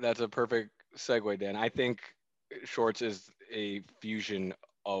 That's a perfect segue, Dan. I think Schwartz is a fusion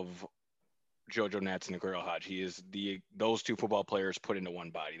of JoJo Natson and KhaDarel Hodge. He is those two football players put into one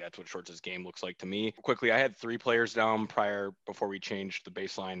body. That's what Schwartz's game looks like to me. Quickly, I had three players down before we changed the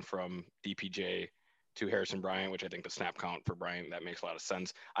baseline from DPJ to Harrison Bryant, which I think the snap count for Bryant, that makes a lot of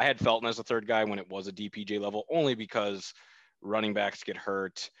sense. I had Felton as the third guy when it was a DPJ level, only because running backs get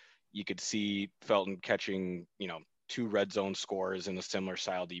hurt. You could see Felton catching, you know, 2 red zone scores in a similar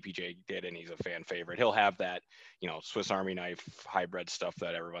style DPJ did, and he's a fan favorite. He'll have that, you know, Swiss Army knife hybrid stuff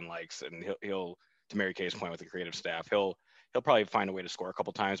that everyone likes, and he'll to Mary Kay's point with the creative staff, he'll probably find a way to score a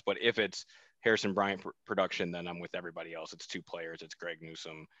couple times. But if it's Harrison Bryant production, then I'm with everybody else. It's 2 players. It's Greg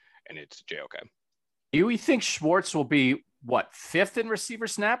Newsome and it's JOK. Do we think Schwartz will be, 5th in receiver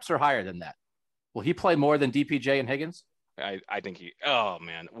snaps or higher than that? Will he play more than DPJ and Higgins? I think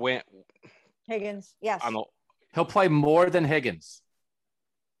Higgins, yes. He'll play more than Higgins.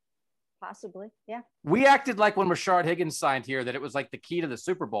 Possibly, yeah. We acted like when Rashard Higgins signed here that it was like the key to the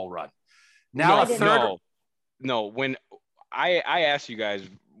Super Bowl run. Now No. When I asked you guys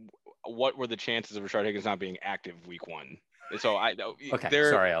what were the chances of Rashard Higgins not being active week 1. So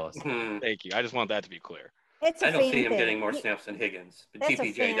sorry, Ellis. Thank you. I just want that to be clear. I don't see him getting more snaps than Higgins, but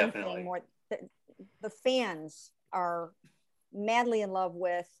DPJ definitely. The fans are madly in love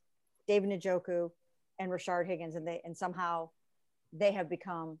with David Njoku and Rashard Higgins, and somehow they have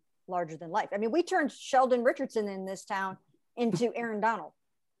become larger than life. I mean, we turned Sheldon Richardson in this town into Aaron Donald.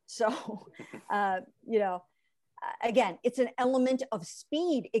 So, again, it's an element of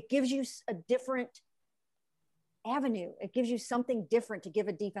speed. It gives you a different avenue. It gives you something different to give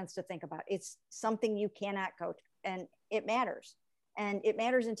a defense to think about. It's something you cannot coach, and it matters. And it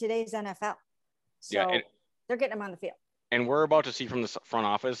matters in today's NFL. So they're getting them on the field. And we're about to see from the front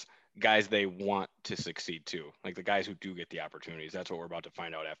office guys they want to succeed too, like the guys who do get the opportunities. That's what we're about to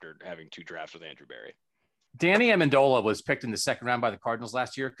find out after having 2 drafts with Andrew Berry. Danny Amendola was picked in the 2nd round by the Cardinals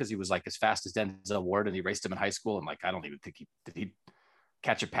last year because he was like as fast as Denzel Ward, and he raced him in high school. I'm like, I don't even think he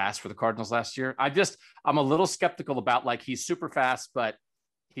catch a pass for the Cardinals last year. I'm a little skeptical about, like, he's super fast, but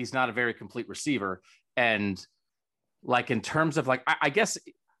he's not a very complete receiver. And like, in terms of like, I guess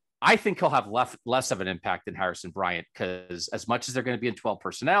I think he'll have less of an impact than Harrison Bryant, because as much as they're going to be in 12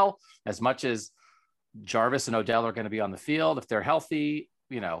 personnel, as much as Jarvis and Odell are going to be on the field, if they're healthy,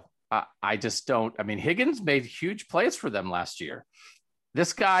 I just don't. I mean, Higgins made huge plays for them last year.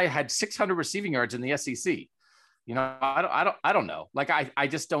 This guy had 600 receiving yards in the SEC. I don't know. Like, I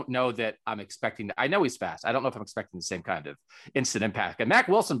just don't know that I'm expecting. I know he's fast. I don't know if I'm expecting the same kind of instant impact. And Mack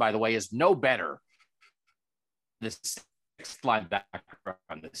Wilson, by the way, is no better this sixth linebacker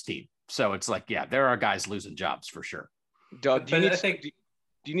on this team. So it's like, yeah, there are guys losing jobs for sure. Doug, do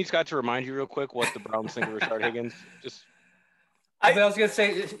you need Scott to remind you real quick what the Browns think of Rashard Higgins? I was going to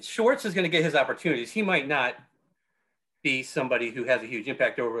say, Schwartz is going to get his opportunities. He might not be somebody who has a huge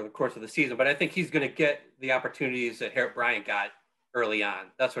impact over the course of the season, but I think he's going to get the opportunities that Harrison Bryant got early on.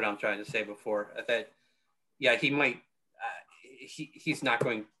 That's what I'm trying to say before. I thought, yeah, he might. He's not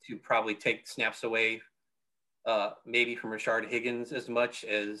going to probably take snaps away maybe from Rashard Higgins as much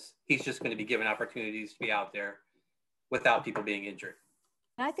as he's just going to be given opportunities to be out there without people being injured.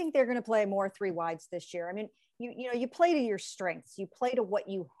 And I think they're going to play more 3 wides this year. I mean, you play to your strengths, you play to what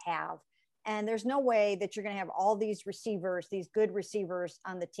you have. And there's no way that you're going to have all these receivers, these good receivers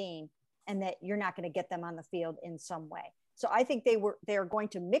on the team, and that you're not going to get them on the field in some way. So I think they're going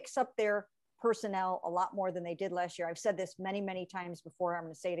to mix up their personnel a lot more than they did last year. I've said this many, many times before. I'm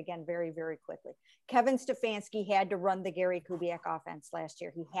going to say it again very, very quickly. Kevin Stefanski had to run the Gary Kubiak offense last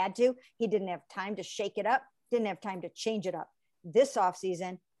year. He had to. He didn't have time to shake it up, didn't have time to change it up. This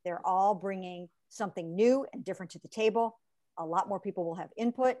offseason, they're all bringing something new and different to the table. A lot more people will have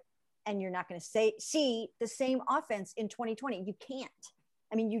input, and you're not going to see the same offense in 2020. You can't.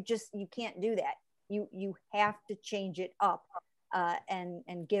 I mean, you can't do that. You have to change it up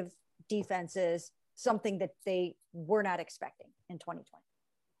and give defenses something that they were not expecting in 2020.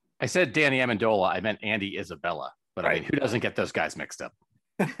 I said Danny Amendola. I meant Andy Isabella, but right. I mean, who doesn't get those guys mixed up?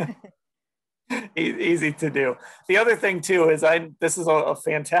 Easy to do. The other thing too is this is a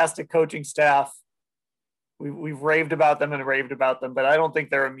fantastic coaching staff. We've raved about them, but I don't think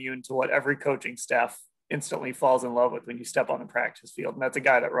they're immune to what every coaching staff instantly falls in love with when you step on the practice field. And that's a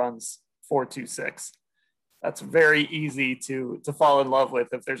guy that runs 4.26. That's very easy to fall in love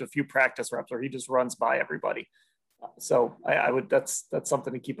with if there's a few practice reps or he just runs by everybody. So that's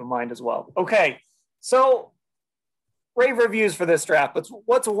something to keep in mind as well. Okay. So rave reviews for this draft, but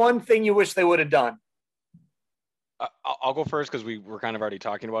what's one thing you wish they would have done? I'll go first because we were kind of already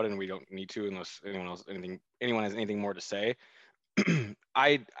talking about it, and we don't need to unless anyone has anything more to say.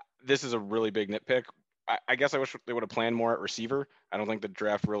 This is a really big nitpick. I guess I wish they would have planned more at receiver. I don't think the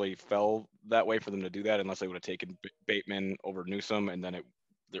draft really fell that way for them to do that unless they would have taken Bateman over Newsome, and then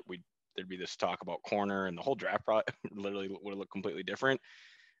there'd be this talk about corner, and the whole draft literally would have looked completely different.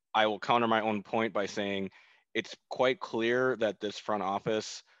 I will counter my own point by saying it's quite clear that this front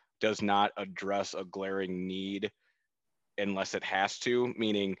office does not address a glaring need unless it has to,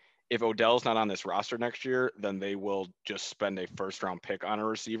 meaning if Odell's not on this roster next year, then they will just spend a first-round pick on a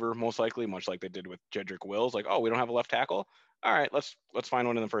receiver, most likely, much like they did with Jedrick Wills. Like, oh, we don't have a left tackle? All right, let's find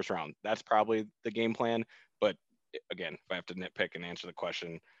one in the first round. That's probably the game plan. But again, if I have to nitpick and answer the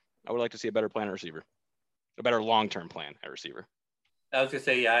question, I would like to see a better plan at receiver, a better long-term plan at receiver. I was gonna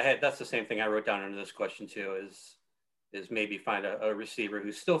say, yeah, that's the same thing I wrote down under this question too. Is maybe find a receiver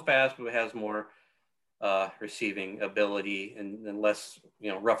who's still fast but has more receiving ability and less,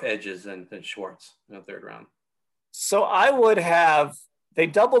 rough edges than Schwartz in the third round. So they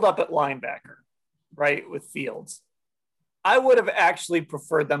doubled up at linebacker, right, with Fields. I would have actually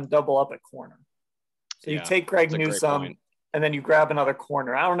preferred them double up at corner. So you take Greg Newsome and then you grab another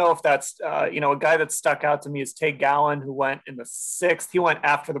corner. I don't know if that's, a guy that stuck out to me is Tay Gowan, who went in the 6th. He went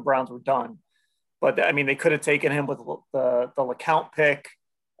after the Browns were done. But, I mean, they could have taken him with the LeCount pick.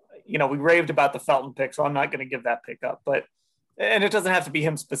 We raved about the Felton pick, so I'm not going to give that pick up. And it doesn't have to be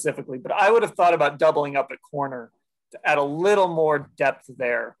him specifically, but I would have thought about doubling up at corner to add a little more depth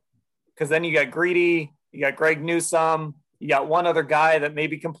there. Because then you got Greedy, you got Greg Newsome, you got one other guy that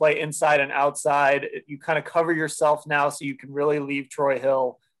maybe can play inside and outside. You kind of cover yourself now so you can really leave Troy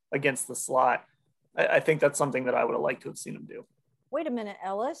Hill against the slot. I think that's something that I would have liked to have seen him do. Wait a minute,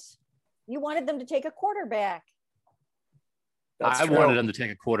 Ellis. You wanted them to take a quarterback. I wanted them to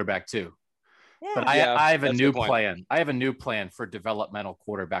take a quarterback too. Yeah. But I have a new plan. I have a new plan for developmental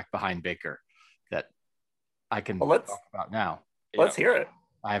quarterback behind Baker that I can talk about now. Let's hear it.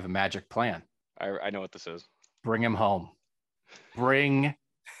 I have a magic plan. I know what this is. Bring him home. Bring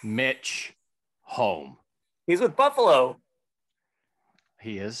Mitch home. He's with Buffalo.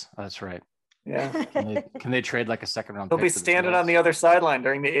 He is. That's right. Yeah. Can they trade like a second round? He'll be standing on the other sideline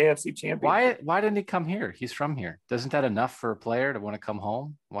during the AFC Championship. Why didn't he come here? He's from here. Doesn't that enough for a player to want to come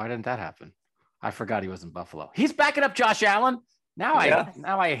home? Why didn't that happen? I forgot he was in Buffalo. He's backing up Josh Allen. Now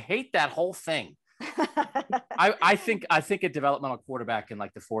I hate that whole thing. I think a developmental quarterback in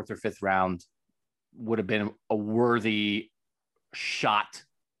like the 4th or 5th round would have been a worthy shot,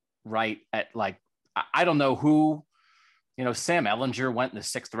 right? At like, I don't know who. Sam Ehlinger went in the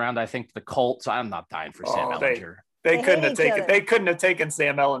 6th round, I think, to the Colts. I'm not dying for Sam Ehlinger. They couldn't have taken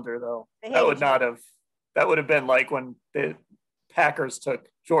Sam Ehlinger though. That would have been like when the Packers took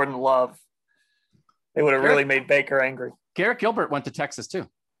Jordan Love. They would have really made Baker angry. Garrett Gilbert went to Texas too.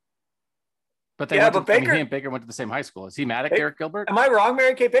 But he and Baker went to the same high school. Is he mad at Garrett Gilbert? Am I wrong?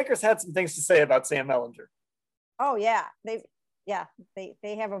 Mary Kay Baker's had some things to say about Sam Ehlinger. Oh yeah. They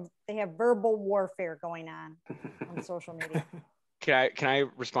have verbal warfare going on social media. Can I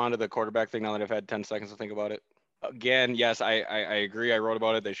respond to the quarterback thing now that I've had 10 seconds to think about it? Again, yes, I agree. I wrote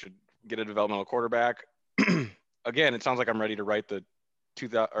about it. They should get a developmental quarterback. Again, it sounds like I'm ready to write the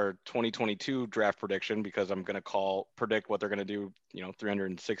 2022 draft prediction because I'm going to predict what they're going to do,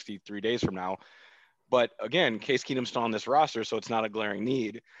 363 days from now. But again, Case Keenum's still on this roster, so it's not a glaring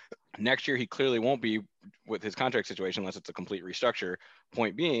need. Next year, he clearly won't be with his contract situation unless it's a complete restructure.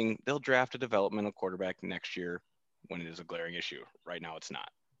 Point being, they'll draft a developmental quarterback next year when it is a glaring issue. Right now, it's not.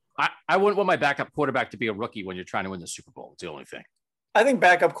 I wouldn't want my backup quarterback to be a rookie when you're trying to win the Super Bowl. It's the only thing. I think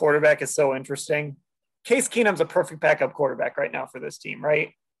backup quarterback is so interesting. Case Keenum's a perfect backup quarterback right now for this team,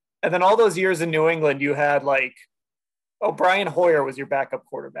 right? And then all those years in New England, you had Brian Hoyer was your backup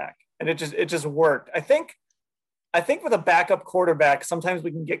quarterback. And it just worked. I think with a backup quarterback, sometimes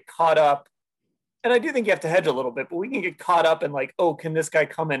we can get caught up. And I do think you have to hedge a little bit, but we can get caught up in can this guy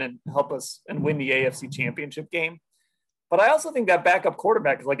come in and help us and win the AFC Championship game? But I also think that backup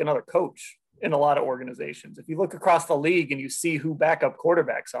quarterback is like another coach in a lot of organizations. If you look across the league and you see who backup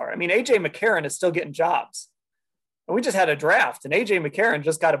quarterbacks are, I mean, A.J. McCarron is still getting jobs. And we just had a draft, and A.J. McCarron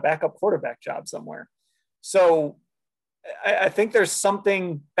just got a backup quarterback job somewhere. So I think there's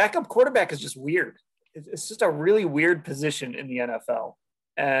something – backup quarterback is just weird. It's just a really weird position in the NFL.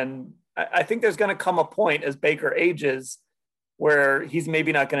 And I think there's going to come a point as Baker ages where he's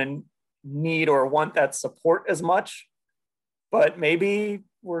maybe not going to need or want that support as much. But maybe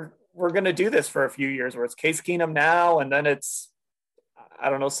we're going to do this for a few years where it's Case Keenum now, and then it's,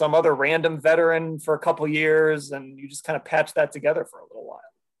 I don't know, some other random veteran for a couple of years, and you just kind of patch that together for a little while.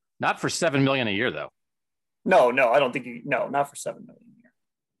 Not for $7 million a year, though. No, I don't think not for $7 million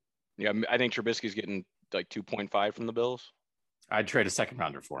a year. Yeah, I think Trubisky's getting like 2.5 from the Bills. I'd trade a second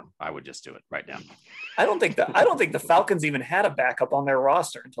rounder for him. I would just do it right now. I don't think the Falcons even had a backup on their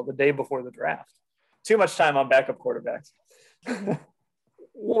roster until the day before the draft. Too much time on backup quarterbacks.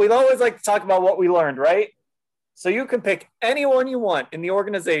 We'd always like to talk about what we learned, right? So you can pick anyone you want in the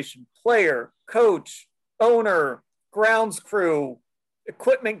organization, player, coach, owner, grounds crew,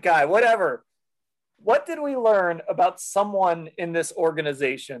 equipment guy, whatever. What did we learn about someone in this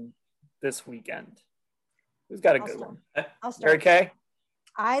organization this weekend? Who's got a good one? I'll start. Okay.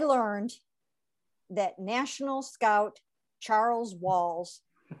 I learned that National Scout Charles Walls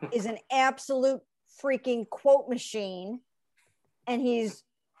is an absolute freaking quote machine, and he's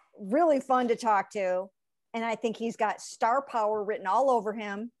really fun to talk to. And I think he's got star power written all over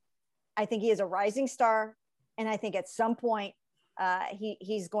him. I think he is a rising star. And I think at some point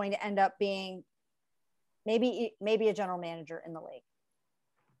he's going to end up being maybe a general manager in the league.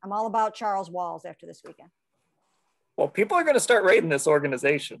 I'm all about Charles Walls after this weekend. Well, people are going to start rating this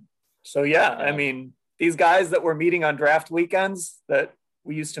organization. So yeah, I mean, these guys that we're meeting on draft weekends that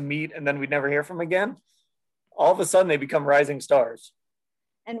we used to meet and then we'd never hear from again, all of a sudden they become rising stars.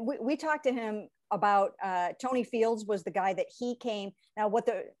 And we talked to him about Tony Fields was the guy that he came. Now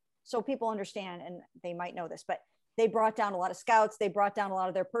so people understand, and they might know this, but they brought down a lot of scouts. They brought down a lot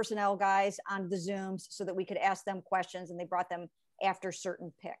of their personnel guys on the Zooms so that we could ask them questions, and they brought them after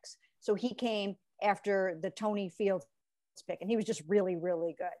certain picks. So he came after the Tony Fields pick, and he was just really,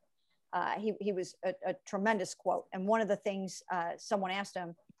 really good. He was a tremendous quote. And one of the things someone asked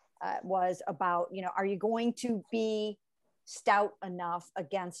him was about, are you going to be stout enough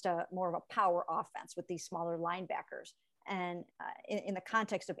against more of a power offense with these smaller linebackers? And in the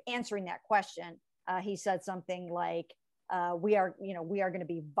context of answering that question, he said something like, we are going to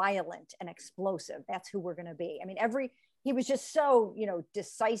be violent and explosive. That's who we're going to be. I mean, he was just so,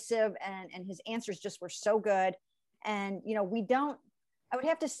 decisive, and his answers just were so good. And, I would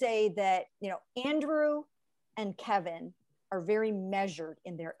have to say that, Andrew and Kevin are very measured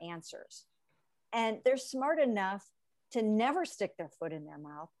in their answers, and they're smart enough to never stick their foot in their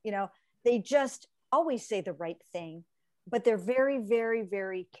mouth. You know, they just always say the right thing, but they're very, very,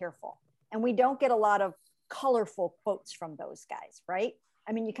 very careful. And we don't get a lot of colorful quotes from those guys, right?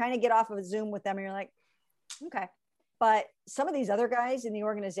 I mean, you kind of get off of a Zoom with them and you're like, okay. But some of these other guys in the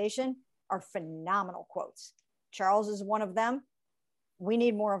organization are phenomenal quotes. Charles is one of them. We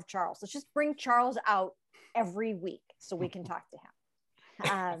need more of Charles. Let's just bring Charles out every week so we can talk to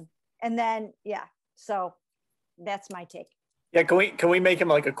him. And then, yeah, so that's my take. Yeah, can we make him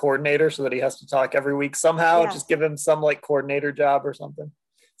like a coordinator so that he has to talk every week somehow? Yeah. Just give him some like coordinator job or something.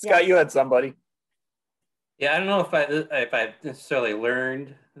 Scott, you had somebody. Yeah, I don't know if I necessarily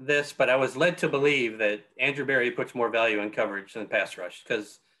learned this, but I was led to believe that Andrew Berry puts more value in coverage than pass rush.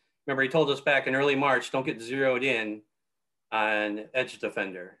 Because remember, he told us back in early March, don't get zeroed in on edge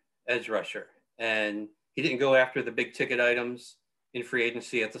defender, edge rusher. And he didn't go after the big ticket items in free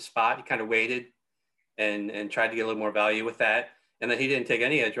agency at the spot. He kind of waited and tried to get a little more value with that. And then he didn't take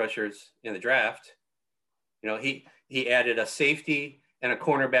any edge rushers in the draft. You know, he added a safety and a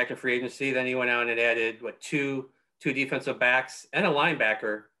cornerback in free agency. Then he went out and added two defensive backs and a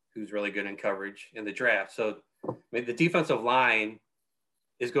linebacker who's really good in coverage in the draft. So I mean, the defensive line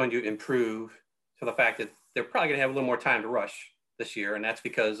is going to improve for the fact that they're probably going to have a little more time to rush this year. And that's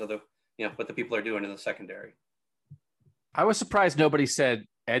because of what the people are doing in the secondary. I was surprised nobody said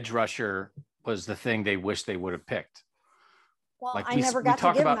edge rusher was the thing they wish they would have picked. Well, like I never got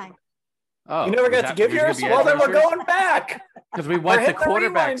to give mine. Oh, you never got to give yours? Well, then we're going back. Because we went to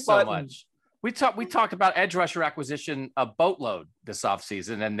quarterback so much. We talked about edge rusher acquisition a boatload this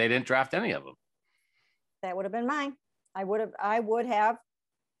offseason, and they didn't draft any of them. That would have been mine. I would have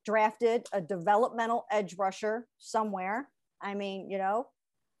drafted a developmental edge rusher somewhere. I mean,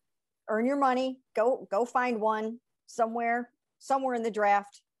 earn your money, go find one somewhere in the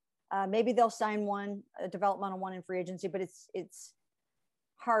draft. Maybe they'll sign a developmental one in free agency, but it's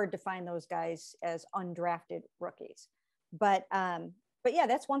hard to find those guys as undrafted rookies. But yeah,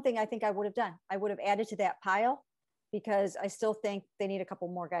 that's one thing I think I would have done. I would have added to that pile because I still think they need a couple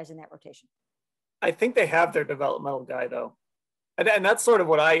more guys in that rotation. I think they have their developmental guy though. And that's sort of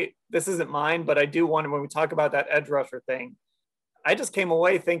this isn't mine, but I do wonder when we talk about that edge rusher thing, I just came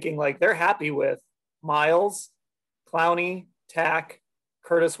away thinking like they're happy with Miles, Clowney, Tack,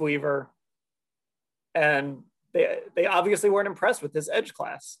 Curtis Weaver, and they obviously weren't impressed with this edge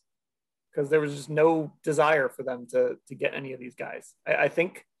class because there was just no desire for them to get any of these guys. I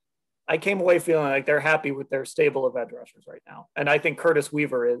think I came away feeling like they're happy with their stable of edge rushers right now. And I think Curtis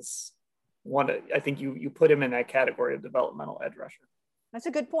Weaver is one. I think you put him in that category of developmental edge rusher. That's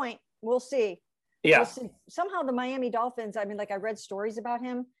a good point. We'll see. Yeah. We'll see. Somehow the Miami Dolphins, I mean, like I read stories about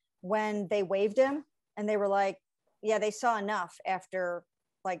him when they waived him and they were like, yeah, they saw enough after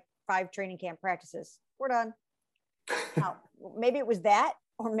like 5 training camp practices. We're done. Now, maybe it was that,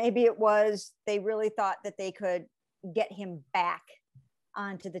 or maybe it was they really thought that they could get him back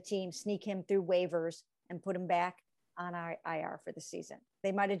onto the team, sneak him through waivers and put him back on our IR for the season.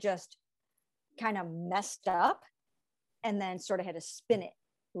 They might have just kind of messed up and then sort of had to spin it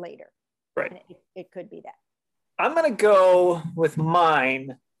later. Right. And it could be that. I'm going to go with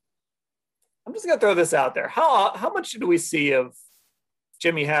mine. I'm just going to throw this out there. How much did we see of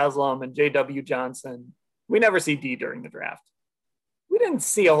Jimmy Haslam and J.W. Johnson? We never see D during the draft. We didn't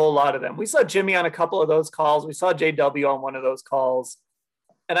see a whole lot of them. We saw Jimmy on a couple of those calls. We saw J.W. on one of those calls.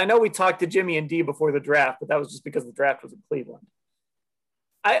 And I know we talked to Jimmy and D before the draft, but that was just because the draft was in Cleveland.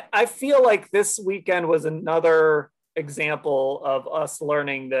 I feel like this weekend was another example of us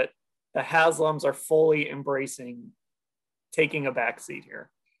learning that the Haslams are fully embracing taking a back seat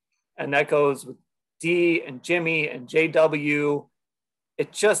here. And that goes with D and Jimmy and JW.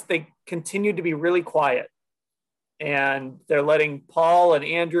 They continue to be really quiet. And they're letting Paul and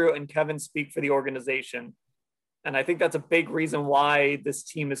Andrew and Kevin speak for the organization. And I think that's a big reason why this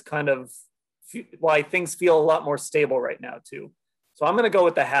team is why things feel a lot more stable right now too. So I'm going to go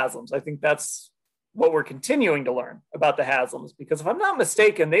with the Haslams. I think that's what we're continuing to learn about the Haslams, because if I'm not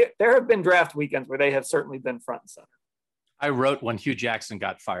mistaken, there have been draft weekends where they have certainly been front and center. I wrote when Hugh Jackson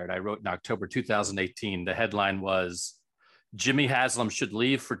got fired. I wrote in October 2018. The headline was, Jimmy Haslam should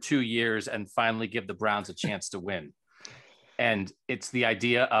leave for 2 years and finally give the Browns a chance to win. And it's the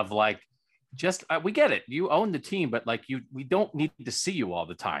idea of like, we get it. You own the team, but like we don't need to see you all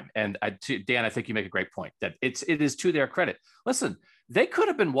the time. And Dan, I think you make a great point that it is to their credit. Listen, they could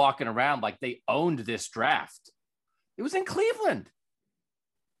have been walking around like they owned this draft. It was in Cleveland.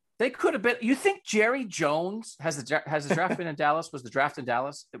 They could have been. You think Jerry Jones has the draft been in Dallas? Was the draft in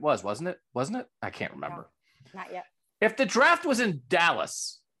Dallas? It was, wasn't it? Wasn't it? I can't remember. No, not yet. If the draft was in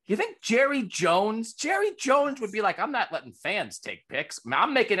Dallas, You think Jerry Jones would be like, I'm not letting fans take picks.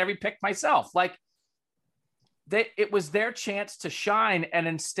 I'm making every pick myself. Like, it was their chance to shine. And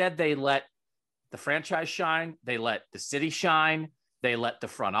instead they let the franchise shine. They let the city shine. They let the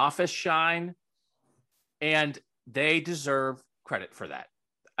front office shine. And they deserve credit for that.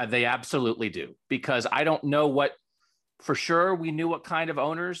 They absolutely do. Because I don't know what, for sure, we knew what kind of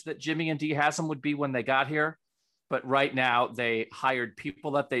owners that Jimmy and Dee Haslam would be when they got here. But right now, they hired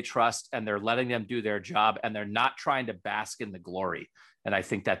people that they trust, and they're letting them do their job, and they're not trying to bask in the glory. And I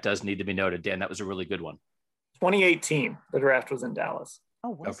think that does need to be noted. Dan, that was a really good one. 2018, the draft was in Dallas. Oh,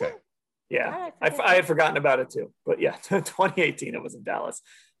 was it? Yeah, I had forgotten about it too. But yeah, 2018, it was in Dallas.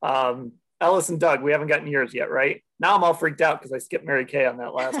 Ellis and Doug, we haven't gotten yours yet, right? Now I'm all freaked out because I skipped Mary Kay on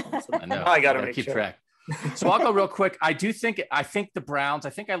that last one. So I know. I got to make keep sure. track. So I'll go real quick. I think the Browns,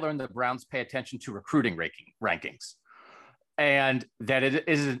 I learned the Browns pay attention to recruiting rankings, and that it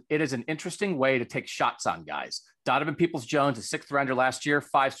is an interesting way to take shots on guys. Donovan Peoples-Jones, a 6th rounder last year,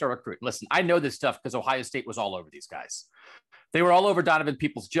 5-star recruit. Listen, I know this stuff because Ohio State was all over these guys. They were all over Donovan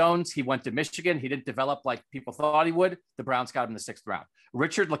Peoples-Jones. He went to Michigan. He didn't develop like people thought he would. The Browns got him in the 6th round.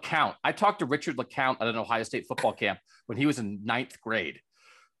 Richard LeCount. I talked to Richard LeCount at an Ohio State football camp when he was in 9th grade.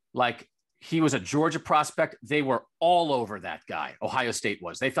 Like, he was a Georgia prospect. They were all over that guy. Ohio State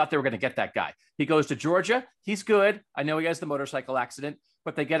was. They thought they were going to get that guy. He goes to Georgia. He's good. I know he has the motorcycle accident,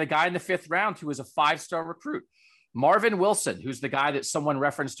 but they get a guy in the 5th round who is a 5-star recruit. Marvin Wilson, who's the guy that someone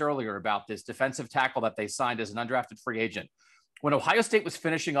referenced earlier about this defensive tackle that they signed as an undrafted free agent. When Ohio State was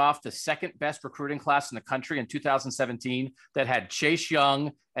finishing off the 2nd best recruiting class in the country in 2017, that had Chase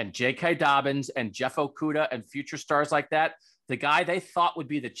Young and J.K. Dobbins and Jeff Okudah and future stars like that, the guy they thought would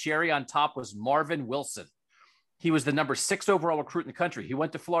be the cherry on top was Marvin Wilson. He was the number 6 overall recruit in the country. He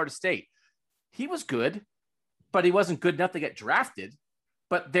went to Florida State. He was good, but he wasn't good enough to get drafted.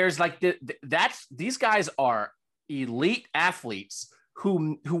 But there's like these guys are elite athletes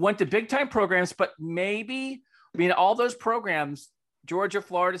who went to big time programs, but maybe, I mean, all those programs, Georgia,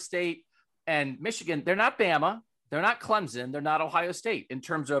 Florida State, and Michigan, they're not Bama, they're not Clemson, they're not Ohio State in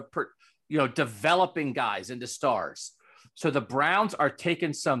terms of developing guys into stars. So the Browns are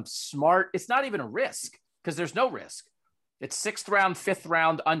taking some smart, it's not even a risk because there's no risk. It's 6th round, 5th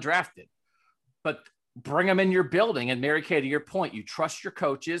round, undrafted. But bring them in your building. And Mary Kay, to your point, you trust your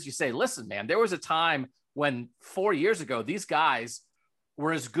coaches. You say, listen, man, there was a time when 4 years ago, these guys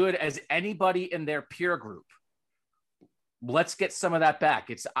were as good as anybody in their peer group. Let's get some of that back.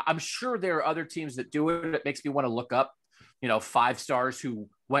 I'm sure there are other teams that do it. It makes me want to look up, 5 stars who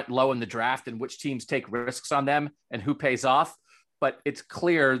went low in the draft and which teams take risks on them and who pays off. But it's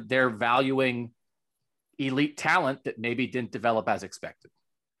clear they're valuing elite talent that maybe didn't develop as expected.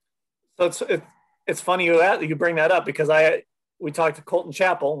 So it's funny you bring that up because we talked to Colton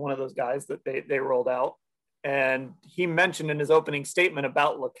Chappell, one of those guys that they rolled out, and he mentioned in his opening statement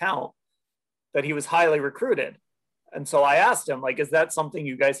about LeCount that he was highly recruited. And so I asked him, like, is that something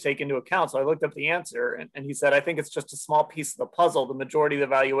you guys take into account? So I looked up the answer and he said, I think it's just a small piece of the puzzle. The majority of the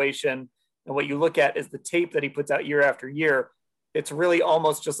evaluation and what you look at is the tape that he puts out year after year. It's really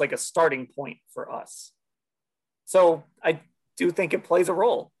almost just like a starting point for us. So I do think it plays a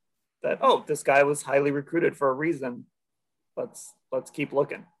role that, this guy was highly recruited for a reason. Let's keep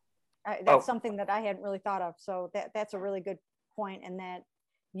looking. That's something that I hadn't really thought of. So that's a really good point, and that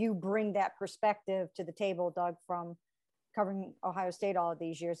you bring that perspective to the table, Doug, from covering Ohio State all of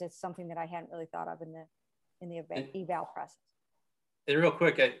these years. It's something that I hadn't really thought of in the eval process. And real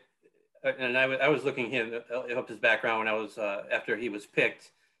quick, I was looking up his background when I was after he was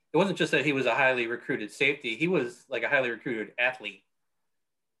picked. It wasn't just that he was a highly recruited safety; he was like a highly recruited athlete.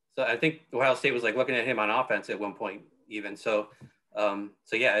 So I think Ohio State was like looking at him on offense at one point, even. So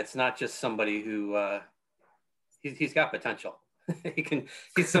yeah, it's not just somebody who he's got potential.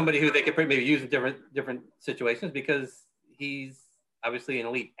 He's somebody who they could maybe use in different situations because he's obviously an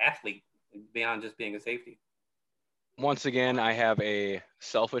elite athlete beyond just being a safety. Once again, I have a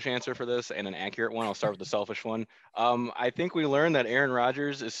selfish answer for this and an accurate one. I'll start with the selfish one. I think we learned that Aaron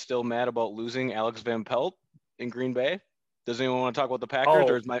Rodgers is still mad about losing Alex Van Pelt in Green Bay. Does anyone want to talk about the Packers,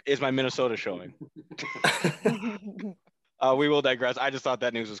 or is my Minnesota showing? We will digress. I just thought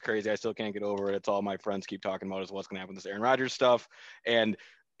that news was crazy. I still can't get over it. It's all my friends keep talking about is what's going to happen with this Aaron Rodgers stuff. And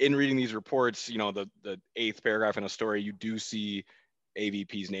in reading these reports, the 8th paragraph in a story, you do see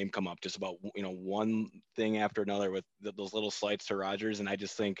AVP's name come up just about, one thing after another with those little slights to Rodgers. And I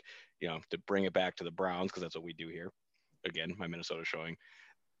just think, to bring it back to the Browns, because that's what we do here. Again, my Minnesota showing.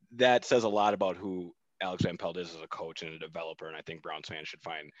 That says a lot about who Alex Van Pelt is as a coach and a developer. And I think Browns fans should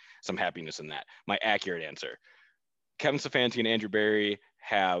find some happiness in that. My accurate answer: Kevin Stefanski and Andrew Berry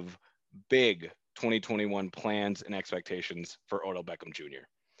have big 2021 plans and expectations for Odell Beckham Jr.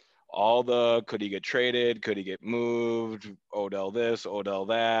 All the, could he get traded? Could he get moved? Odell this, Odell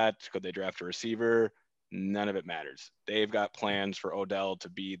that. Could they draft a receiver? None of it matters. They've got plans for Odell to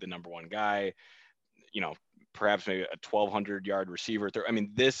be the number one guy, you know, perhaps maybe a 1,200 yard receiver. I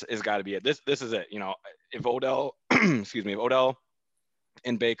mean, this has got to be it. This is it. You know, if Odell, excuse me, if Odell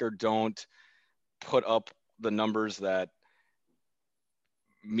and Baker don't put up the numbers that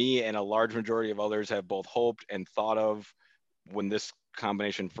me and a large majority of others have both hoped and thought of when this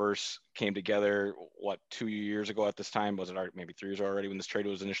combination first came together, 2 years ago at this time, was it maybe 3 years already when this trade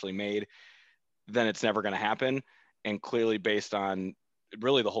was initially made, then it's never going to happen. And clearly based on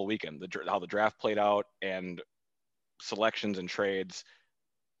really the whole weekend, how the draft played out and selections and trades,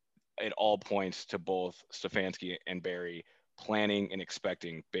 it all points to both Stefanski and Barry planning and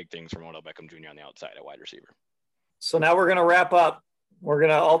expecting big things from Odell Beckham Jr. on the outside at wide receiver. So now we're going to wrap up. We're going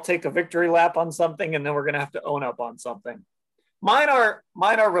to all take a victory lap on something, and then we're going to have to own up on something. Mine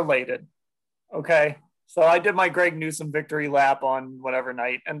are related. Okay. So I did my Greg Newsome victory lap on whatever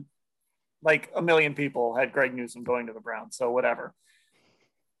night, and like a million people had Greg Newsome going to the Browns. So whatever.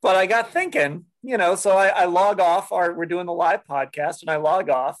 But I got thinking, you know, so I log off. We're doing the live podcast, and I log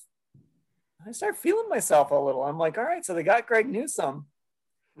off. I start feeling myself a little. I'm like, all right, so they got Greg Newsome.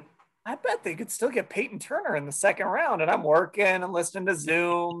 I bet they could still get Peyton Turner in the second round. And I'm working and listening to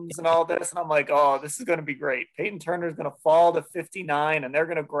Zooms and all this. And I'm like, oh, this is going to be great. Peyton Turner is going to fall to 59 and they're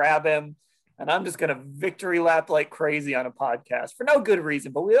going to grab him. And I'm just going to victory lap like crazy on a podcast for no good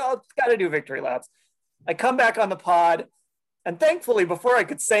reason, but we all got to do victory laps. I come back on the pod, and thankfully, before I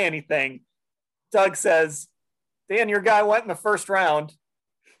could say anything, Doug says, Dan, your guy went in the first round,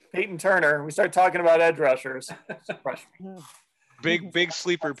 Peyton Turner. We start talking about edge rushers. Big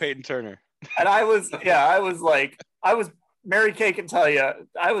sleeper Peyton Turner. And I was Mary Kay can tell you,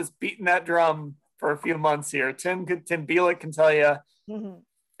 I was beating that drum for a few months here. Tim Bielek can tell you. Mm-hmm.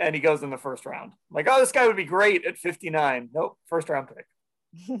 And he goes in the first round. I'm like, oh, this guy would be great at 59. Nope, first round pick.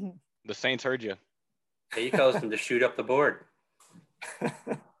 The Saints heard you. He caused him to shoot up the board.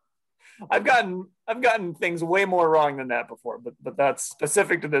 I've gotten things way more wrong than that before, but that's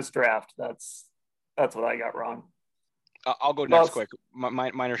specific to this draft. That's what I got wrong. I'll go next quick.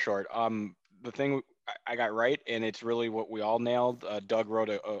 Mine are short. The thing I got right, and it's really what we all nailed. Doug wrote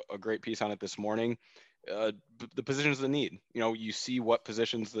a great piece on it this morning. The positions of the need. You know, you see what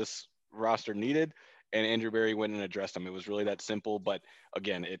positions this roster needed, and Andrew Berry went and addressed them. It was really that simple. But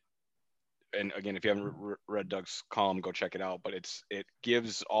again, if you haven't read Doug's column, go check it out. But it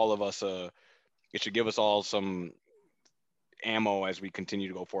gives all of us it should give us all some ammo as we continue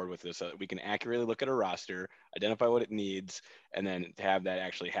to go forward with this. We can accurately look at a roster, identify what it needs, and then have that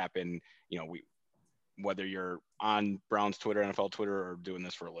actually happen. You know, whether you're on Browns Twitter, NFL Twitter, or doing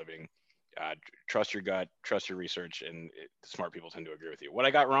this for a living. Trust your gut, trust your research, and smart people tend to agree with you. What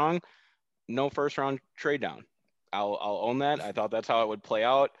I got wrong, no first round trade down. I'll own that. I thought that's how it would play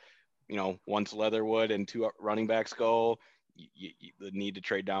out. You know, once Leatherwood and 2 running backs go, the need to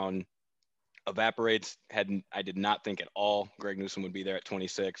trade down evaporates. I did not think at all Greg Newsome would be there at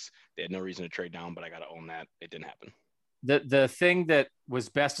 26. They had no reason to trade down, but I got to own that. It didn't happen. The thing that was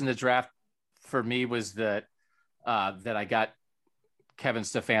best in the draft for me was that I got Kevin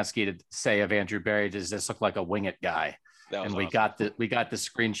Stefanski to say of Andrew Berry, does this look like a wing it guy? And awesome. we got the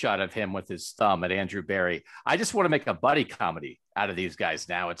screenshot of him with his thumb at Andrew Berry. I just want to make a buddy comedy out of these guys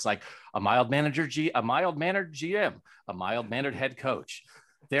now. It's like a mild-mannered GM, a mild-mannered head coach.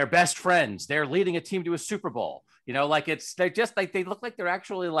 They're best friends. They're leading a team to a Super Bowl. You know, like they're just like, they look like they're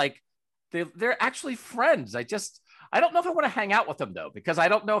actually like, they're actually friends. I don't know if I want to hang out with them though, because I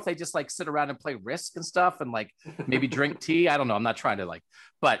don't know if they just like sit around and play Risk and stuff and like maybe drink tea. I don't know. I'm not trying to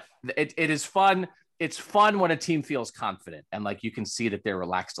but it is fun. It's fun when a team feels confident and like you can see that they're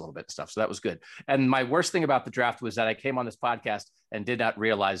relaxed a little bit and stuff. So that was good. And my worst thing about the draft was that I came on this podcast and did not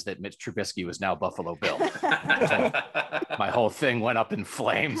realize that Mitch Trubisky was now Buffalo Bill. My whole thing went up in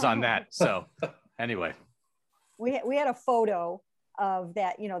flames on that. So anyway, we had a photo of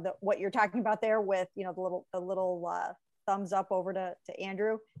that, you know, what you're talking about there with, you know, the little thumbs up over to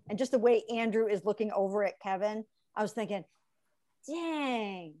Andrew, and just the way Andrew is looking over at Kevin. I was thinking,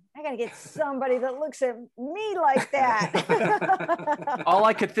 dang, I got to get somebody that looks at me like that. All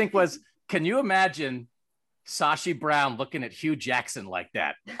I could think was, can you imagine Sashi Brown looking at Hugh Jackson like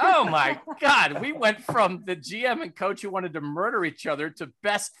that? Oh my God. We went from the GM and coach who wanted to murder each other to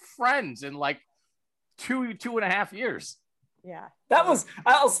best friends in like two and a half years. Yeah, that was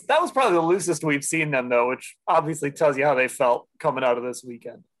probably the loosest we've seen them though, which obviously tells you how they felt coming out of this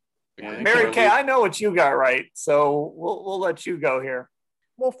weekend. Yeah, Mary Kay, I know what you got right, so we'll let you go here.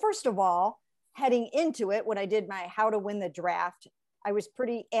 Well, first of all, heading into it, when I did my how to win the draft, I was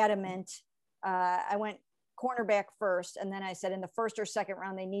pretty adamant. I went cornerback first, and then I said in the first or second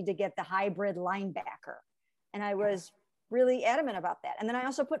round, they need to get the hybrid linebacker. And I was really adamant about that. And then I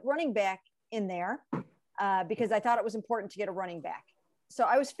also put running back in there because I thought it was important to get a running back. So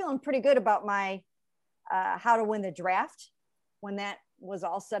I was feeling pretty good about my how to win the draft when that was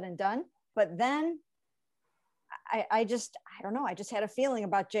all said and done. But then I don't know. I just had a feeling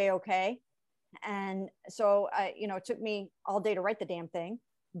about JOK. And so, it took me all day to write the damn thing,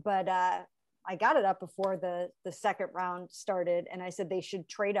 but I got it up before the second round started. And I said they should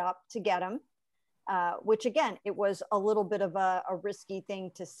trade up to get him, which again, it was a little bit of a risky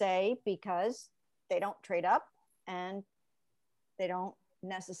thing to say because they don't trade up and they don't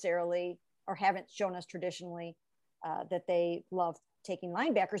necessarily or haven't shown us traditionally that they love taking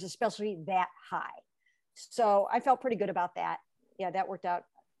linebackers, especially that high. So I felt pretty good about that. Yeah, that worked out.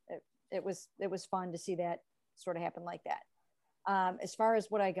 It was fun to see that sort of happen like that. As far as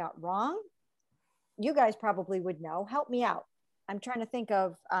what I got wrong, you guys probably would know. Help me out. I'm trying to think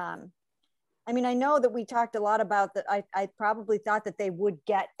of, I know that we talked a lot about that. I probably thought that they would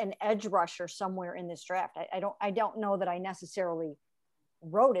get an edge rusher somewhere in this draft. I don't know that I necessarily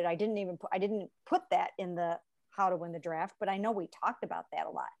wrote it. I didn't put that in the how to win the draft, but I know we talked about that a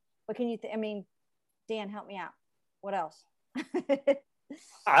lot. But can you, Dan, help me out. What else?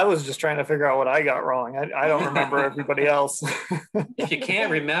 I was just trying to figure out what I got wrong. I don't remember everybody else. If you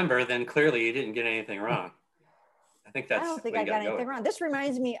can't remember, then clearly you didn't get anything wrong. I don't think I got anything wrong. This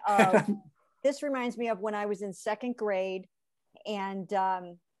reminds me of when I was in second grade, and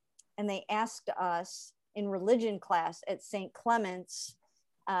they asked us in religion class at St. Clement's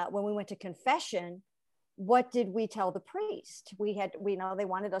when we went to confession, what did we tell the priest? They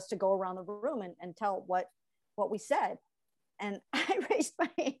wanted us to go around the room and tell what we said. And I raised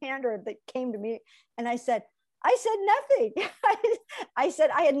my hand, or that came to me, and I said nothing. I said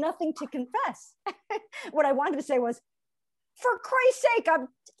I had nothing to confess. What I wanted to say was, for Christ's sake, I'm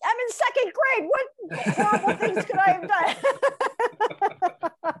in second grade. What horrible things could I have done?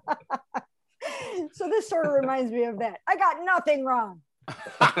 So this sort of reminds me of that. I got nothing wrong.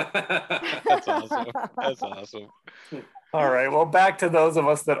 That's awesome. That's awesome. All right. Well, back to those of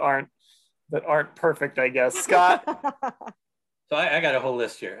us that aren't perfect, I guess. Scott. So I got a whole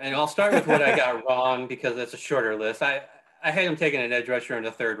list here, and I'll start with what I got wrong because it's a shorter list. I had them taking an edge rusher in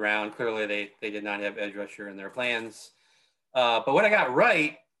the third round. Clearly, they did not have edge rusher in their plans. But what I got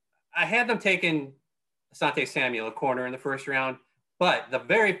right, I had them taking Asante Samuel, a corner, in the first round. But the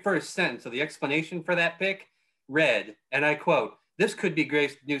very first sentence of the explanation for that pick read, and I quote, "This could be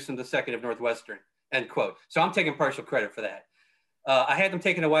Grace Newsome II of Northwestern," end quote. So I'm taking partial credit for that. I had them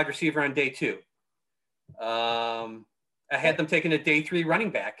taking a wide receiver on day 2. I had them taking a day 3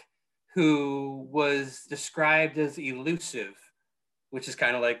 running back who was described as elusive, which is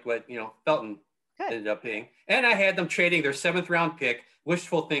kind of like what, Felton ended up being. And I had them trading their 7th round pick,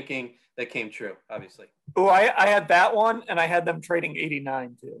 wishful thinking that came true, obviously. Oh, I had that one, and I had them trading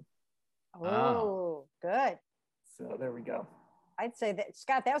 89 too. Oh, good. So there we go. I'd say that,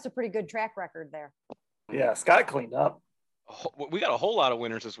 Scott, that was a pretty good track record there. Yeah, Scott cleaned up. We got a whole lot of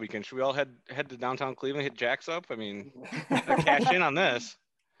winners this weekend. Should we all head to downtown Cleveland, hit Jack's up? Cash in on this.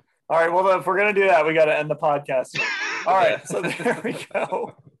 All right. Well, if we're going to do that, we got to end the podcast. All right. So there we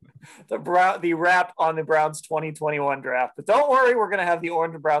go. The wrap on the Browns 2021 draft. But don't worry, we're going to have the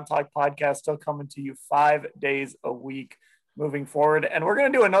Orange and Brown Talk podcast still coming to you 5 days a week moving forward. And we're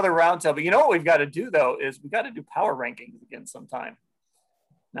going to do another roundtable. You know what we've got to do, though, is we've got to do power rankings again sometime.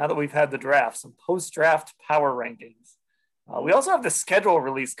 Now that we've had the draft, some post-draft power rankings. We also have the schedule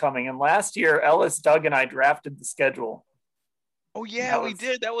release coming. And last year, Ellis, Doug, and I drafted the schedule. Oh, yeah, we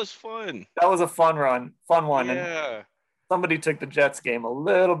did. That was fun. That was a fun one. Yeah. And somebody took the Jets game a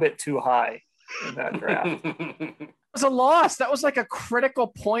little bit too high in that draft. It was a loss. That was like a critical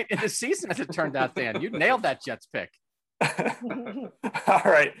point in the season, as it turned out, Dan. You nailed that Jets pick. All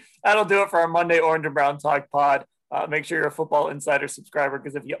right. That'll do it for our Monday Orange and Brown Talk pod. Make sure you're a Football Insider subscriber,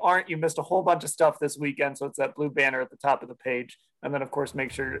 because if you aren't, you missed a whole bunch of stuff this weekend. So it's that blue banner at the top of the page. And then, of course,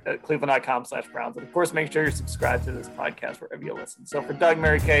 make sure at cleveland.com/Browns. And, of course, make sure you're subscribed to this podcast wherever you listen. So for Doug,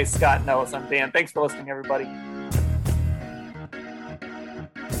 Mary Kay, Scott, and Ellis, I'm Dan. Thanks for listening, everybody.